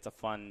 So it's a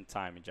fun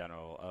time in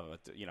general.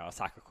 A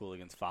Soccer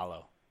Cooligans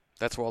follow.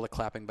 That's where all the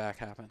clapping back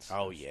happens.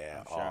 Oh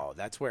yeah. Sure. Oh,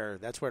 that's where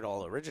it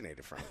all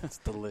originated from. It's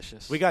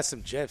delicious. We got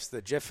some GIFs.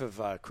 The GIF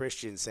of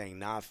Christian saying,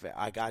 "Nah,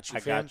 I got you,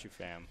 fam." I got you,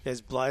 fam.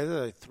 His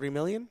like 3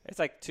 million. It's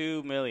like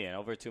 2 million,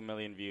 over 2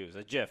 million views.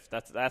 A GIF.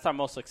 That's our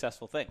most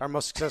successful thing. Our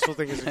most successful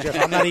thing is a GIF.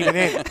 I'm not even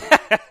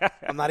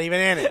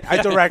in it.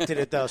 I directed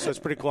it though, so it's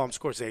pretty cool. I'm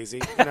Scorsese. You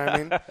know what I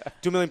mean?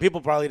 2 million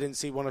people probably didn't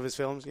see one of his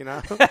films. You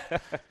know.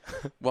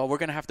 Well, we're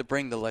gonna have to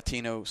bring the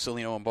Latino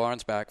Celino and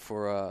Barnes back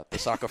for the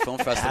Soccer Film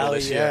Festival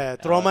this year.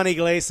 Throw money,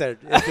 Glazer.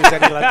 If there's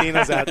any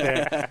Latinos out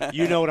there,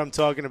 you know what I'm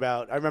talking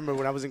about. I remember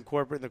when I was in the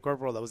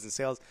corporate world, I was in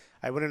sales.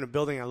 I went in a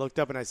building, I looked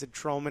up, and I said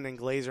Troman and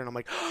Glazer, and I'm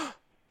like, oh,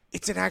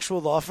 it's an actual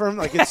law firm?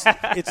 Like,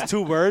 it's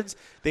 2 words?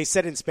 They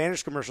said in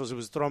Spanish commercials it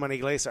was Troman y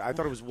Glazer. I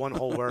thought it was one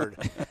whole word.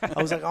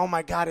 I was like, oh,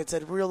 my God, it's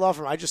a real law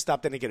firm. I just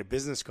stopped in to get a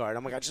business card.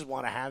 I'm like, I just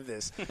want to have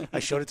this. I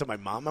showed it to my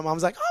mom. My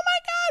mom's like, oh, my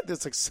God.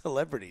 There's, like,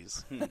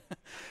 celebrities.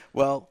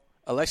 Well,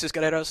 Alexis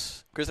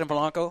Guerreros, Christian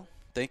Polanco,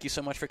 thank you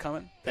so much for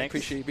coming. I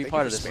appreciate you being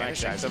part of this. Thanks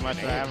so much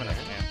for having us,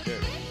 man. Good.